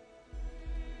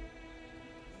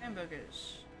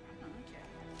 Hamburgers. Oh, okay.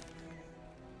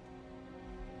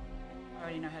 I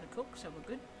already know how to cook, so we're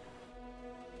good.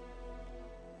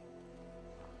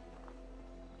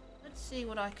 Let's see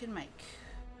what I can make.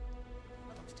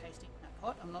 That looks tasty in that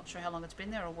pot. I'm not sure how long it's been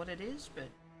there or what it is, but...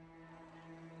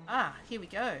 Ah, here we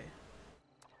go.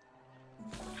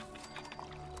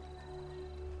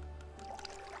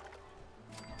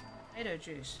 Tomato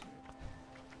juice.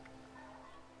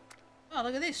 Oh,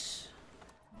 look at this.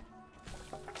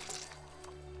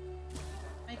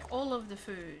 Make all of the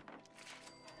food.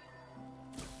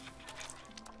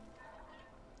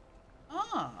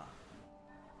 Ah.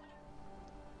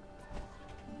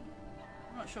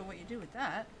 I'm not sure what you do with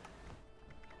that.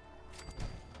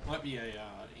 Might be a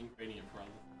ingredient for other.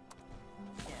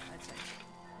 Yeah, I'd say.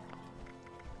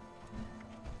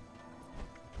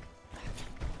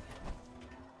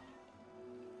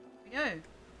 There we go.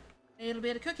 A little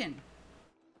bit of cooking.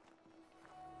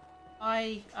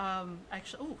 I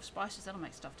actually, oh, spices, that'll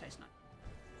make stuff taste nice.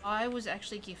 I was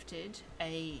actually gifted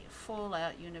a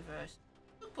Fallout Universe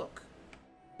cookbook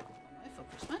for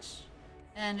Christmas,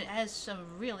 and it has some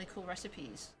really cool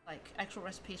recipes, like actual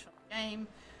recipes from the game,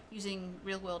 using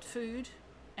real-world food,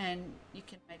 and you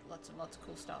can make lots and lots of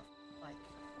cool stuff, like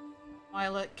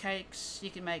Violet cakes. You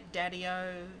can make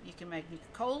Daddy-O. You can make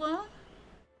Nuka-Cola.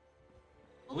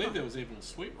 I believe there was even a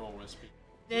sweet roll recipe.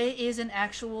 There is an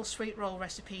actual sweet roll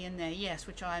recipe in there, yes,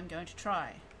 which I am going to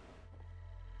try.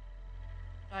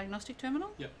 Diagnostic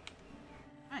terminal? Yep.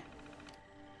 Right.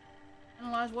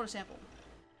 Analyze water sample.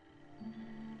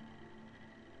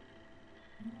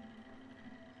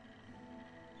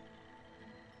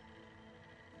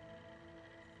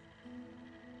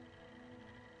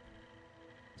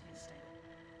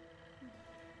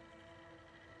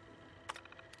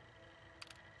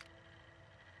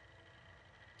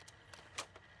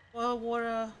 Boil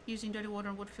water using dirty water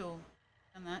and wood fuel.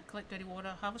 And that, collect dirty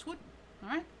water, harvest wood.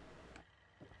 Alright.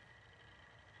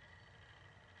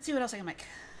 Let's see what else I can make.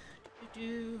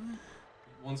 It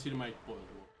wants you to make boiled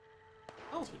water.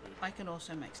 Oh, I can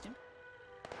also make stim.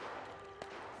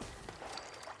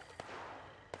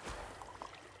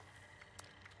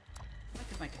 I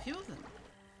could make a few of them.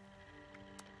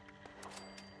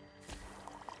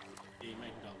 Yeah, you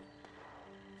make double.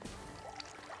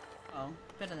 Oh,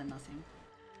 better than nothing.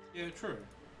 Yeah, true.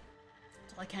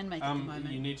 So I can make at the moment.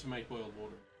 You need to make boiled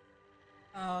water.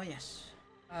 Oh, yes.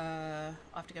 I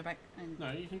have to go back and...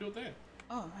 No, you can do it there.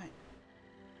 Oh, right.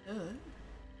 I don't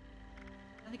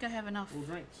think I have enough. All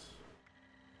drinks.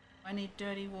 I need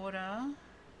dirty water.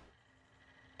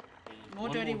 More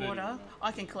One dirty more water.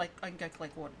 I can go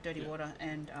collect water, dirty water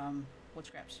and wood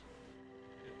scraps.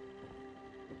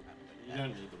 You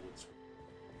don't need the wood scraps.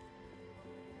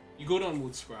 You're good on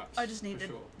wood scraps. I just need for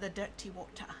sure. the dirty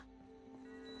water.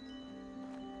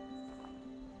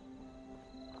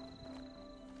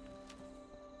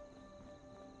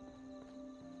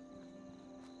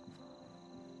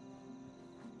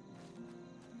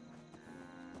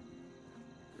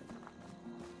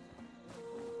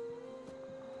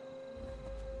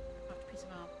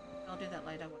 I'll do that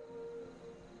later.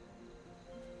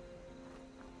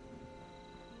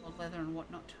 Old leather and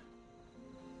whatnot.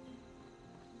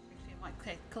 Actually, I might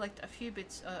collect a few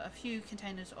bits, a few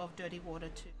containers of dirty water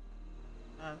to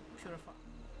purify.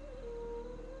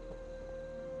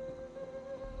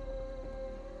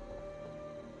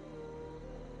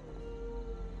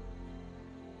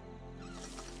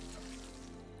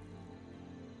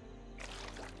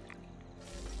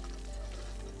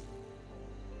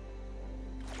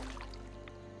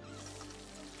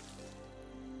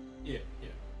 Yeah.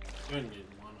 You don't need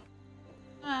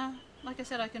one. Like I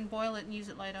said, I can boil it and use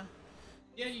it later.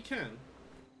 Yeah, you can.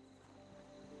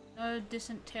 No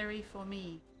dysentery for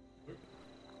me. It's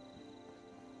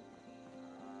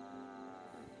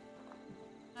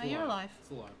You're alive.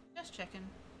 It's alive. Just checking.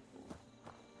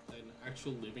 An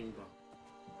actual living drum.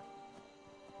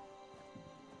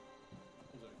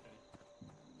 It's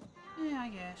okay. Yeah, I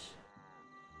guess.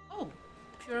 Oh,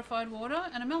 purified water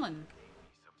and a melon.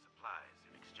 Some supplies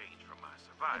in exchange for my Hey,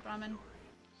 survival Brahmin. story.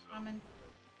 So, Brahmin.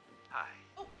 hi.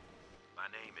 Oh, My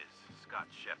name is Scott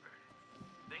Shepard.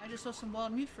 I just saw some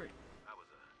wild mute fruit. I was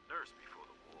a nurse before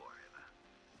the war, and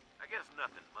I guess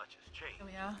nothing much has changed. Here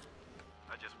we are.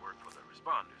 I just work for the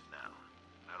responders now.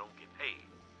 I don't get paid.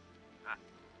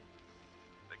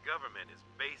 The government is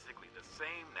basically the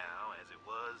same now as it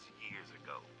was years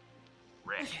ago.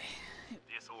 Wrecked,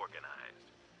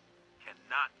 disorganized,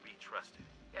 cannot be trusted.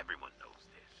 Everyone knows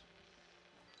this.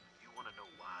 You want to know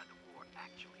why the war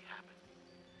actually happened?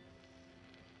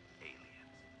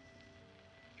 Aliens.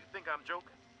 You think I'm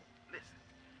joking? Listen,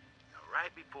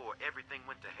 right before everything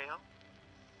went to hell,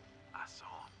 I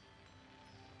saw them.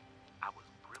 I was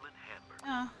grilling hamburgers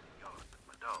in the yard with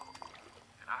my dog,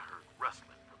 and I heard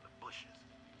rustling from the bushes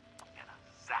and a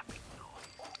zapping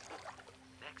noise.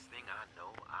 Next thing I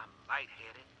know, I'm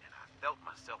lightheaded, and I felt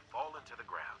myself fall into the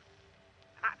ground.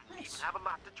 And I didn't even have a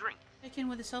lot to drink. Check in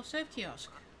with the self-serve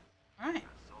kiosk. Alright.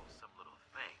 I saw some little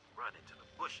thing run into the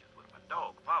bushes with my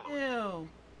dog following. Ew.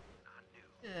 I knew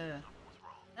Ugh. something was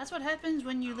wrong. That's what happens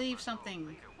when you leave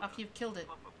something after you've killed it.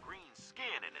 Lump of green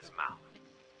skin in his mouth.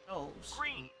 Dolls.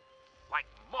 Green, like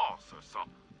moss or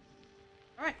something.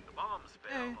 Alright. The bombs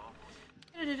fell almost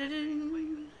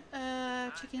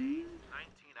Chicken. 19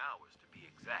 hours to be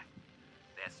exact.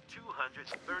 That's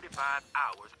 235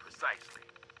 hours precisely.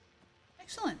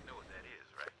 Excellent. You know what that is,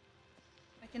 right?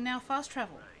 I can now fast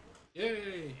travel. Yay!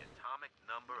 The atomic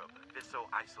number of the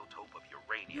isotope of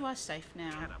uranium. You are safe We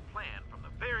now. had a plan from the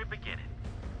very beginning.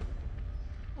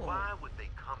 Oh. Why would they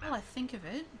come Well, I at think of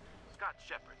it. Scott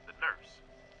Shepherd, the nurse.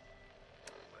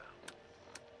 Well,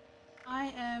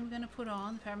 I am gonna put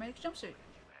on the paramedic jumpsuit.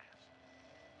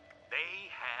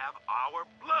 they have our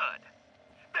blood.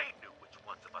 They knew which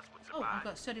ones of us would survive. Oh, I've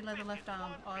got sturdy leather left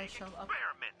arm. I shall up.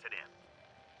 Experiment to them.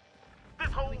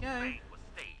 This whole we go. thing was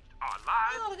staged. Our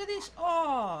lives. Oh, look at this.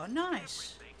 Oh,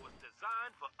 nice. Everything was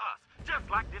designed for us, just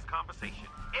like this conversation.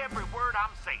 Every word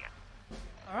I'm saying.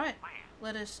 All right.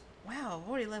 Let us. Wow, I've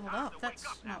already leveled up. That's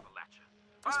not.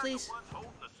 Yes, please. The ones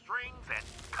holding the strings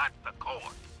and cut the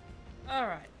cords. All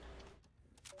right.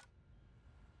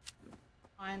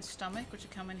 Iron stomach, which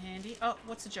will come in handy. Oh,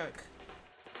 what's the joke?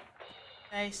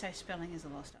 They say spelling is a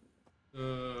lost art.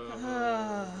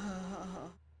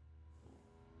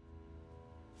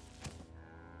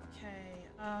 Okay.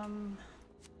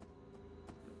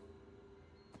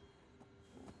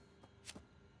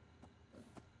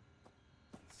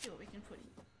 Let's see what we can put in.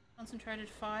 Concentrated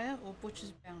fire or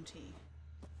butcher's bounty.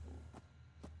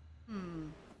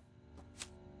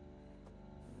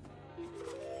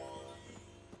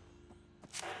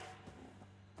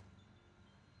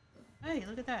 Hey,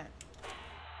 look at that.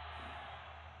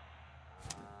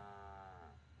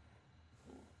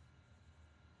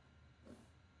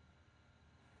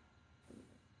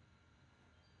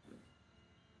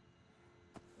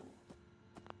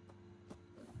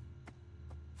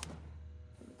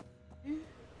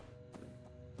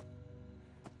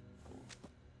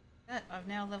 That I've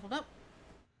now leveled up.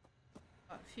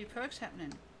 Got a few perks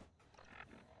happening.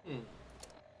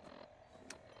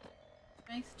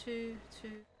 Strength 2, 2,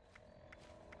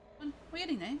 1. We're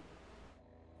getting there.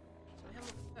 So we have a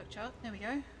look at the perk chart. There we go.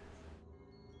 Don't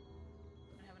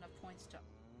have enough points to.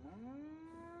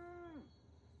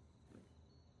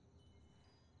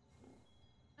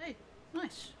 Hey,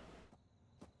 nice.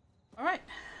 Alright.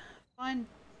 Find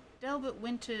Delbert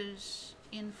Winters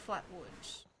in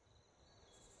Flatwoods.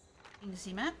 In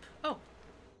the map? Oh.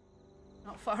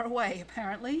 Not far away,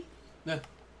 apparently. No.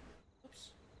 Oops.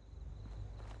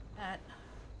 That.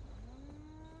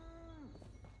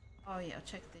 Oh yeah, I'll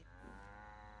check the.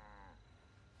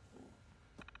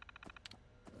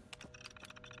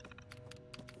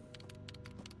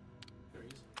 There he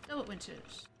is. Delbert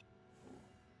Winters.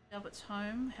 Delbert's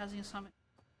home, housing assignment.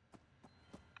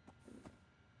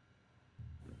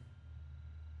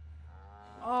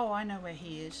 Oh, I know where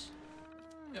he is.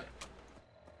 Yep.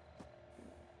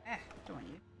 Ah, don't want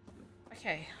you.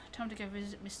 Okay, time to go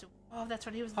visit Mr. Oh, that's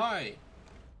right, he was the Hi.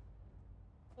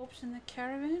 corpse in the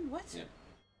caravan? What? Yeah.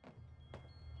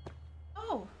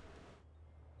 Oh.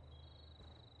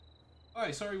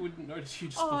 Hi, sorry we didn't notice you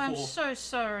just Oh, before. I'm so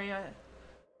sorry.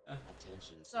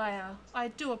 I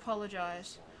do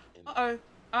apologize.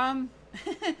 Uh-oh.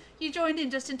 You joined in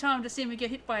just in time to see me get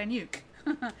hit by a nuke.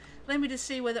 Let me just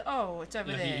see whether... Oh, it's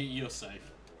over there. You're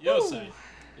safe. You're Ooh. safe.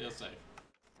 You're safe.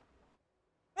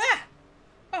 Ah!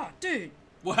 Oh, dude.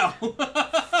 Wow.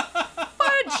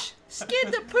 Fudge!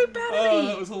 Scared the poop out of Oh, me.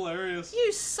 that was hilarious.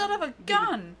 You son of a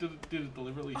gun. Did it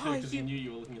deliberately Oh, because he you- knew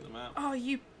you were looking at the map. Oh,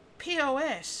 you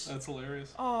POS. That's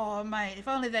hilarious. Oh, mate, if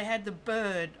only they had the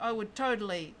bird, I would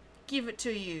totally give it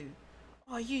to you.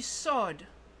 Oh, you sod.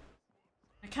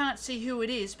 I can't see who it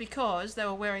is because they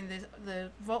were wearing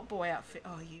the Vault Boy outfit.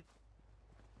 Oh, you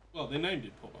Well, their name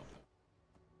did pop up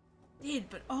though. did,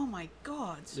 but oh my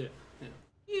god. Yeah.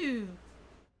 You.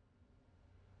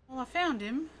 Well, I found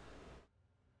him.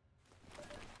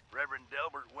 Reverend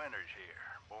Delbert Winters here,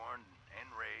 born and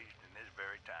raised in this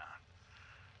very town.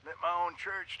 Lent my own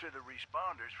church to the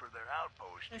responders for their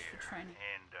outpost That's for here. training.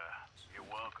 And, you're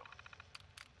welcome.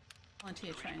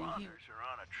 Volunteer The training. He responders are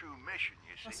on a true mission,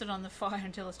 you see. tossed it on the fire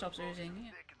until it stops oozing.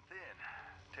 Yeah. Thick and thin,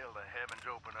 till the heavens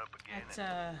open up again That's,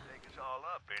 and take us all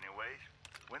up anyways.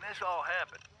 When this all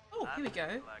happened, Oh, here we go.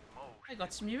 like most, I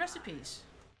got some new recipes.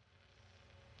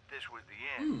 this was the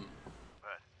end. Hmm.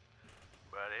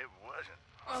 But it wasn't.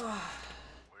 Oh,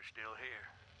 We're still here.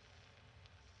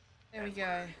 there we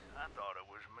go. I thought it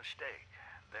was a mistake,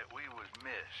 that we was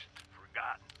missed,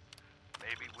 forgotten.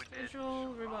 Maybe we did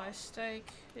Visual, some wrong. ribeye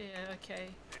steak. Yeah, okay.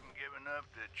 Didn't give enough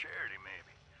to charity,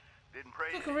 maybe. Didn't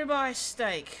pray. Cook a ribeye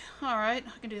steak. Alright,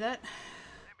 I can do that.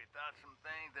 Maybe thought some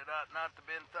things that ought not to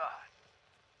been thought.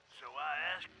 So I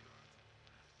asked.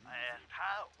 I asked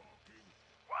how.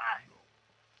 Why?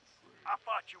 I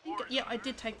thought you were. Yeah, I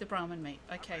did take the Brahmin meat.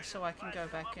 Okay, so I can go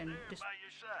back and just... By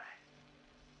your side.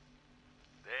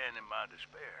 Then, in my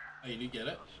despair, Oh, you did get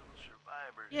it? some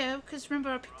survivors Yeah, because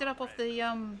remember I picked it up off the,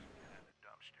 in the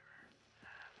dumpster.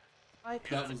 I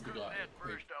picked... That was the guy. At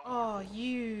first, I Oh,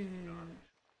 you...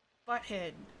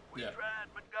 Butthead. We Yeah. tried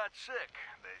but got sick.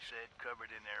 They said covered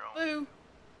in their own. Boo!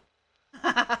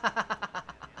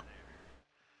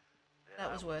 Then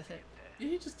That was worth it.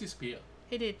 Did he just disappear?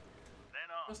 He did. Then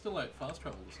on. Must have like fast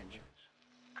travel or something.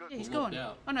 Yeah, he's Walked gone.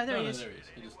 out. Oh no, there no, he is. There he is.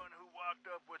 He just... Anyone who walked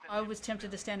up with an I was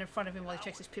tempted to stand in front of him while he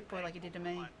checks his Pip-Boy like he did to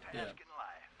me. Yeah. task in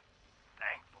life.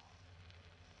 Thankful.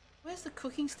 Where's the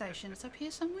cooking station? It's up here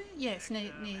somewhere? Yeah, it's near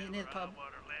the pub.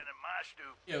 Water land in my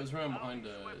stoop. Yeah, it was around behind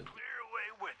Swim clear away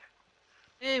with it.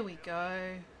 There we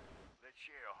go. Let's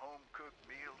share a home-cooked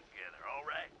meal together, all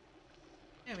right?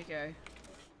 There we go.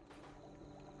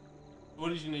 What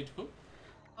did you need to cook?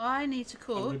 I need to A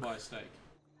cook. ribeye steak.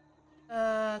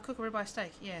 Cook a ribeye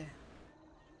steak, yeah.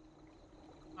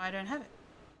 I don't have it.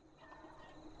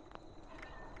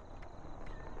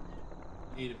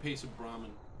 Need a piece of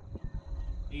Brahmin.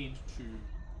 Need to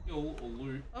kill or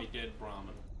loot a dead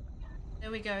Brahmin.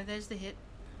 There we go, there's the hit.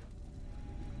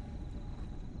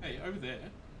 Hey, over there,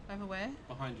 Over where?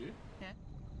 behind you. Yeah.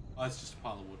 Oh, it's just a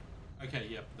pile of wood. Okay,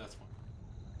 yep, that's fine.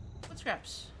 Wood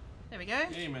scraps. There we go.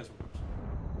 Yeah, you may as well.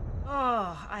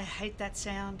 Oh, I hate that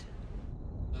sound.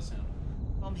 That sound.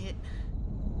 Bomb hit.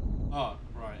 Oh,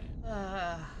 right.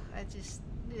 I just,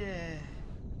 yeah.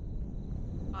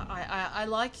 I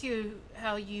like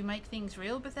how you make things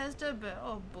real, Bethesda, but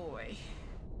oh boy.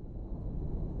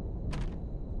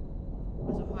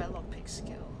 Where's a high lockpick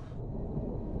skill?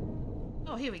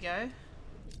 Oh, here we go.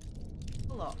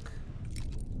 A lock.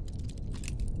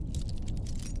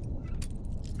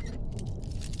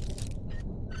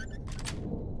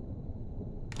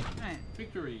 Right.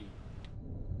 Victory.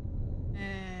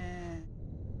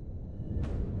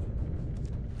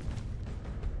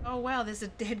 Oh wow, there's a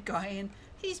dead guy in.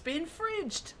 He's been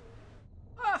fridged.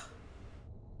 Ah,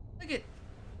 look at.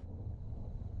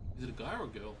 Is it a guy or a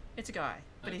girl? It's a guy,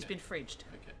 but he's Okay. been fridged.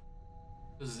 Okay.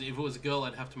 Because if it was a girl,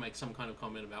 I'd have to make some kind of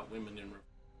comment about women in...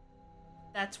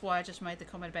 That's why I just made the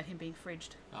comment about him being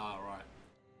fridged. Ah, right.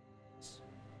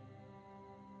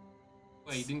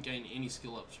 Well, you didn't gain any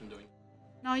skill ups from doing...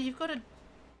 No, you've got to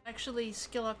actually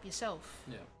skill up yourself.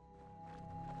 Yeah.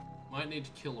 Might need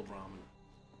to kill a Brahmin.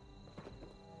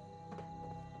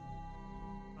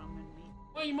 Ramen meat.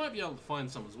 Well, you might be able to find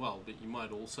some as well, but you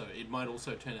might also... It might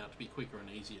also turn out to be quicker and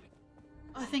easier to...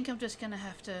 I think I'm just gonna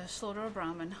have to slaughter a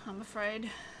Brahmin, I'm afraid.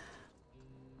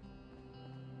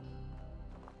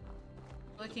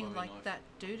 Looking like knife. that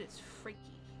dude, it's freaky.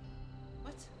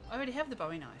 What? I already have the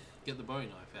Bowie knife. Get the Bowie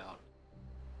knife out.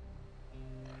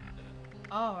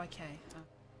 Oh, okay. Oh.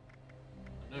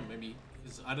 I don't know, maybe...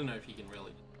 Because I don't know if you can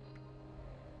really...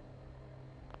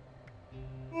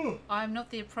 I'm not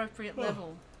the appropriate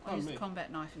level. I'll Oh, use me. the combat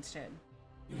knife instead.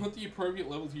 You want the appropriate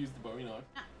level to use the Bowie knife?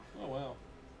 No. Oh, wow.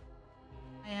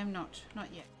 I am not.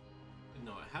 Not yet.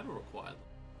 No, I had to require them.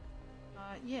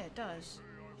 Yeah, it does.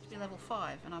 It's be level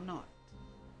 5, and I'm not.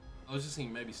 I was just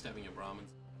thinking maybe stabbing a Brahmin.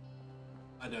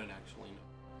 I don't actually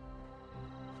know.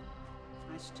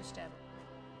 Nice to stab.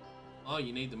 Oh,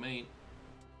 you need the meat.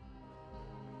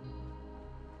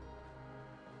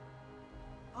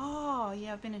 Oh,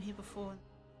 yeah, I've been in here before.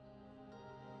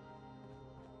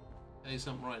 Tell you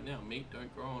something right now, meat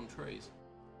don't grow on trees.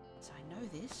 So I know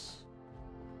this.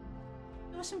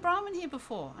 There was some Brahmin here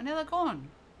before, and now they're gone.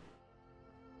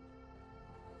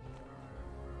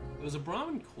 There was a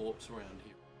Brahmin corpse around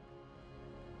here.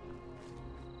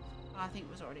 I think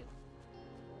it was already.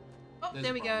 Oh, There's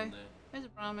there a we go. Brahmin there. There's a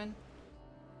Brahmin.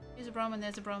 Here's a Brahmin,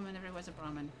 there's a Brahmin, everywhere's a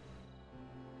Brahmin.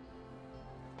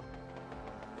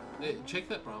 There, check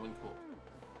that Brahmin corpse.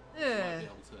 You might Ugh. be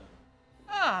able to...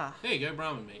 Ah! There you go,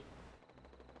 Brahmin meat.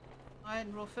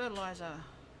 Iron raw fertilizer.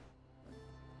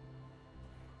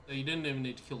 So you didn't even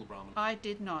need to kill the Brahmin. I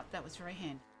did not. That was very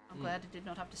handy. I'm glad I did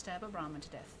not have to stab a Brahmin to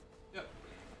death. Yep.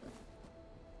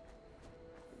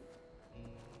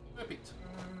 Perfect.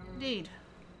 Indeed.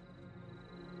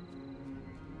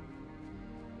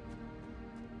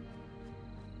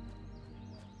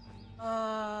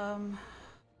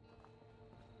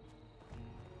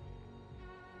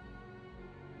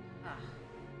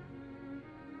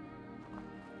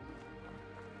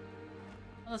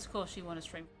 Unless, of course, you want to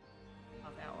stream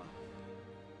half hour.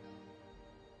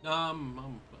 No, I'm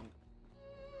Oh,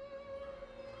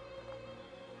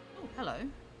 hello.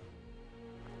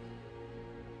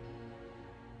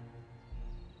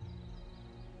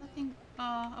 Nothing.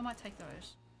 I might take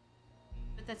those.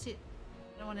 But that's it.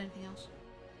 I don't want anything else.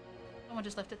 Someone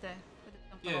just left it there. But it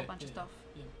dumped a whole bunch of stuff.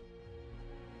 Yeah.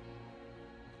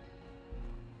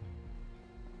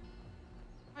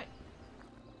 Right.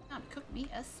 Time to cook me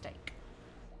a steak.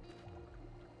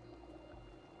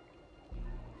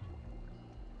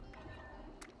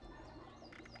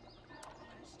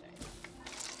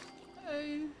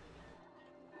 Hello.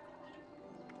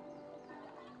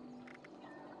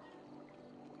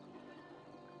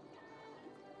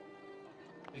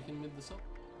 in mid the song.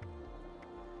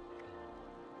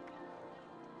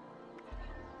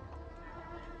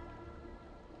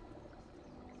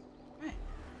 Right.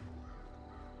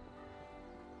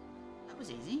 That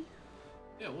was easy.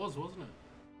 Yeah, it was, wasn't it?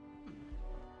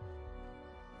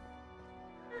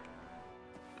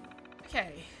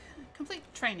 Okay. Complete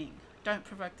training. Don't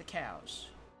provoke the cows.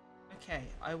 Okay,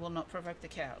 I will not provoke the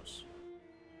cows.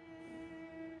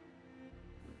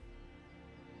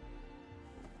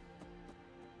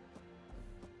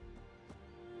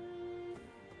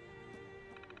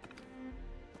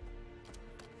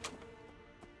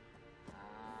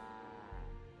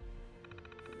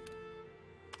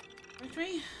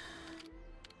 Victory?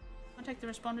 Contact the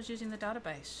responders using the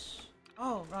database.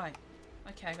 Oh, right.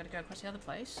 Okay, I gotta go across the other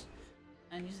place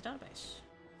and use the database.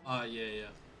 Yeah, yeah.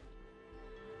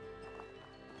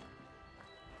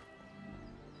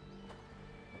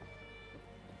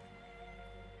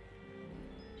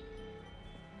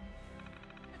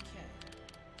 Okay.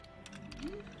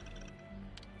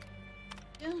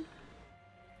 Yeah.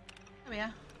 There we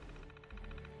are.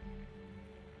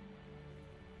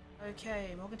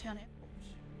 Okay, Morgantown Airport.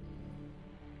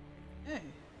 Oh.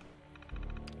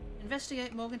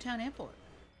 Investigate Morgantown Airport.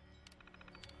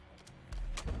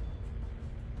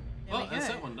 There we That's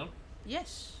go. that one done.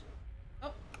 Yes.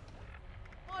 Oh.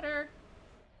 Water.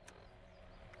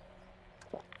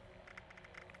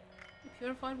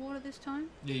 Purified water this time?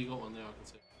 Yeah, you got one there, I can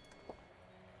see.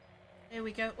 There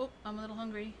we go. Oh, I'm a little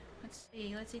hungry. Let's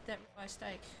see. Let's eat that ribeye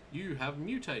steak. You have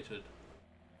mutated.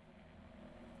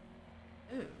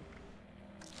 Ooh.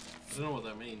 I don't know what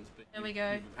that means, but There we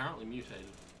go. You've apparently mutated.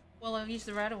 Well, I'll use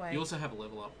the right away. You also have a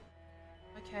level up.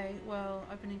 Okay, well,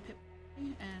 opening pip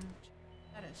and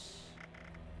status.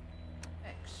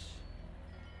 X.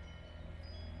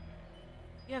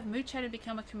 You have mutated,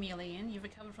 become a chameleon. You've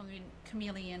recovered from the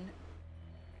chameleon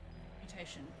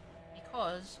mutation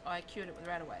because I cured it with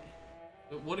Radaway.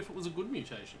 But what if it was a good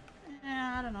mutation?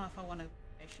 I don't know if I want a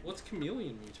mutation. What's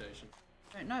chameleon mutation?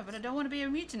 I don't know, but I don't want to be a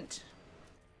mutant.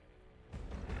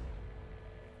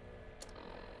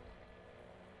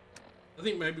 I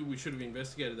think maybe we should have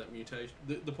investigated that mutation,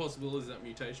 the possibilities of that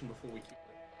mutation before we cured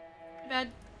it. Too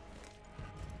bad.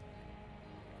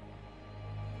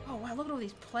 Oh wow, look at all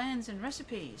these plans and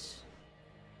recipes.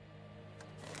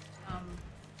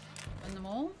 Run them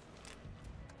all.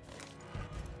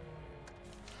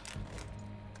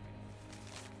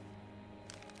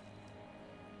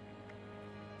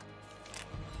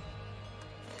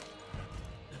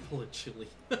 Apple and chili.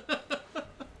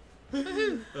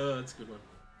 Woohoo! Oh, that's a good one.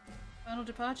 Final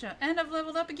departure. And I've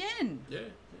leveled up again! Yeah.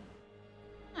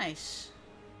 Nice.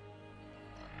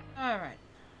 Alright.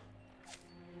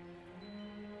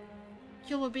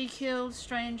 Kill or be killed,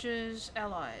 strangers,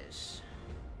 allies.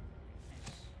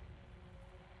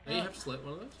 Do you have to select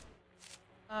one of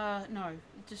those? No.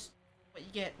 Just what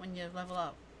you get when you level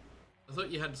up. I thought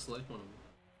you had to select one of them.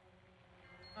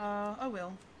 I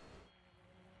will.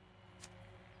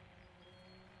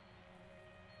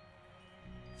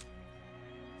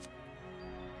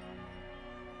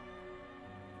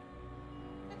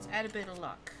 Let's add a bit of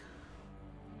luck.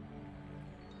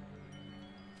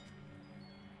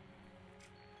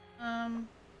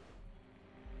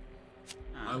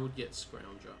 I would get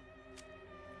Scrounger.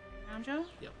 Scrounger?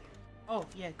 Yep. Oh,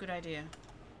 yeah, good idea.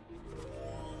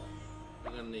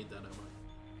 I'm gonna need that, am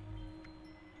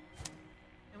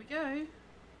There we go.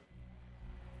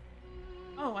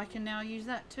 Oh, I can now use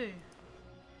that too.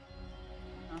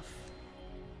 Enough.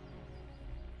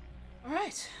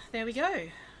 Alright, there we go.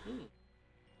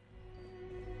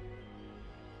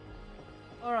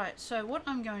 Alright, so what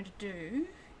I'm going to do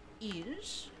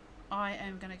is I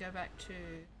am going to go back to...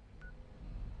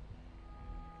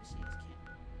 Let's see this can.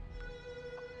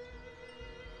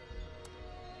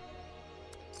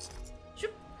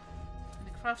 Shoop. I'm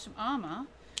going to craft some armor,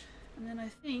 and then I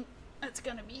think that's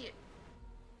going to be it.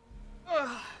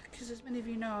 Because as many of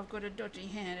you know, I've got a dodgy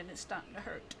hand and it's starting to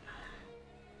hurt.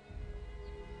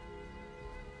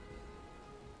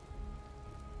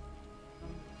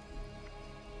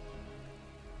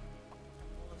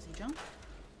 Lovely jump.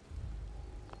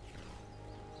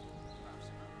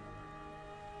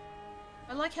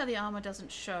 I like how the armor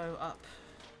doesn't show up.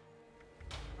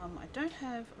 I don't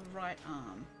have a right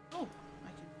arm. Oh, I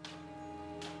can.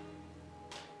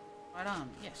 Right arm,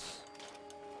 yes.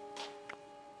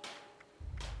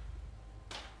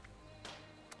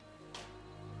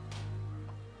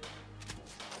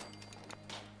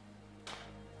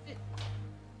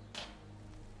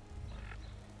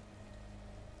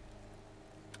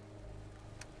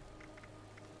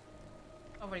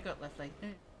 I've already got left leg.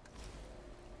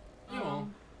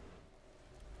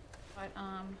 right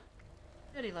arm,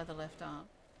 dirty leather left arm.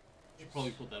 You should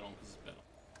probably put that on because it's better.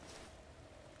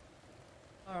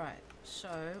 Alright, so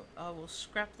I will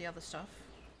scrap the other stuff.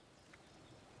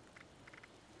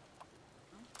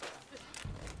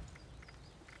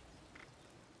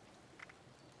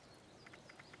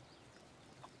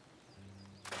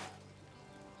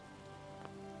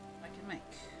 I can make.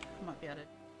 I might be able to do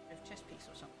a chest piece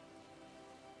or something.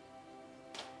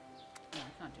 No,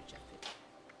 I can't do chest piece.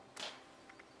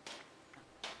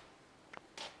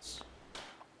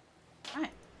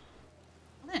 Right.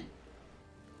 Well then.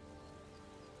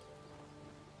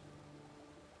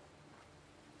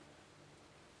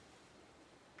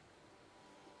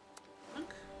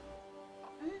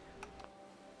 Okay.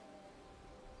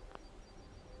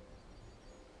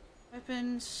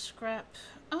 Weapons, scrap.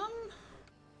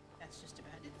 That's just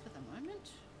about it for the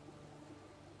moment.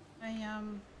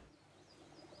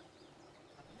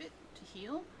 Up a bit to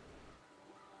heal.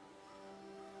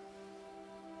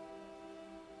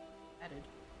 Added.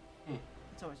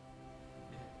 It's always.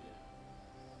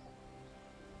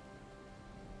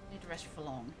 Need to rest for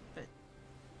long, but.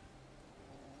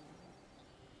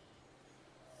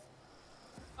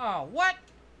 Oh, what?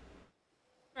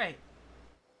 Great.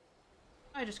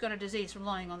 I just got a disease from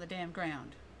lying on the damn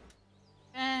ground.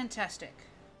 Fantastic.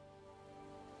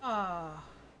 Ah.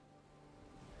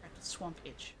 Swamp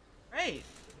itch. Great.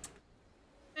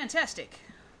 Fantastic.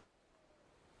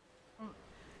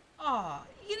 Oh,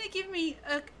 you're gonna give me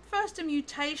first a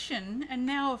mutation and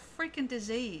now a freaking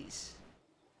disease.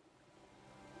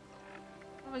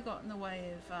 What have I got in the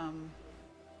way of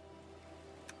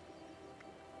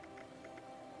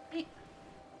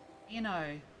you know.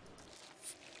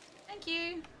 Thank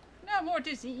you. No more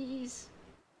disease.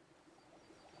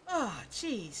 Oh,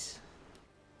 jeez.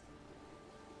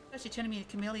 First you're turning me into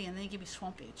a chameleon, then you give me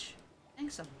swamp itch.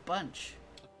 Thanks a bunch.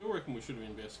 I still reckon we should have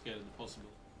investigated the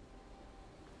possibility.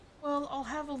 Well, I'll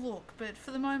have a look, but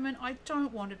for the moment, I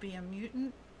don't want to be a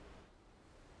mutant.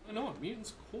 Why not?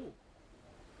 Mutants are cool.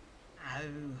 Oh.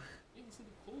 Mutants are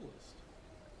the coolest.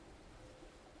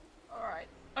 Alright.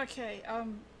 Okay,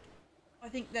 I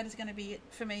think that is going to be it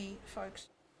for me, folks.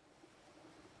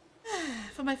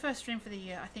 For my first stream for the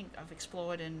year, I think I've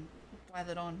explored and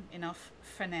blathered on enough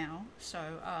for now. So,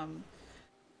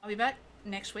 I'll be back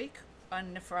next week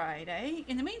on Friday.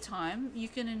 In the meantime, you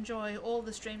can enjoy all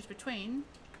the streams between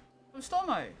from Stormo.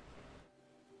 I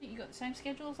think you got the same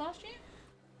schedule as last year?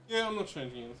 Yeah, I'm not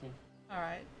changing anything.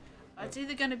 Alright. It's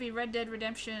either going to be Red Dead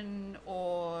Redemption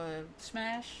or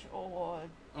Smash or...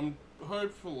 I'm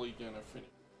hopefully going to finish.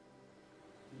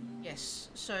 Yes,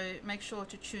 so make sure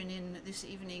to tune in this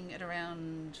evening at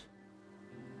around...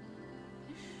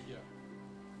 Yeah.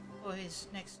 For his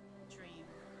next stream.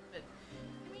 But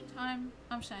in the meantime,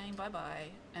 I'm saying bye-bye,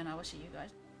 and I will see you guys.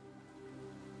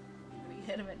 I'm getting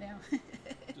ahead of it now.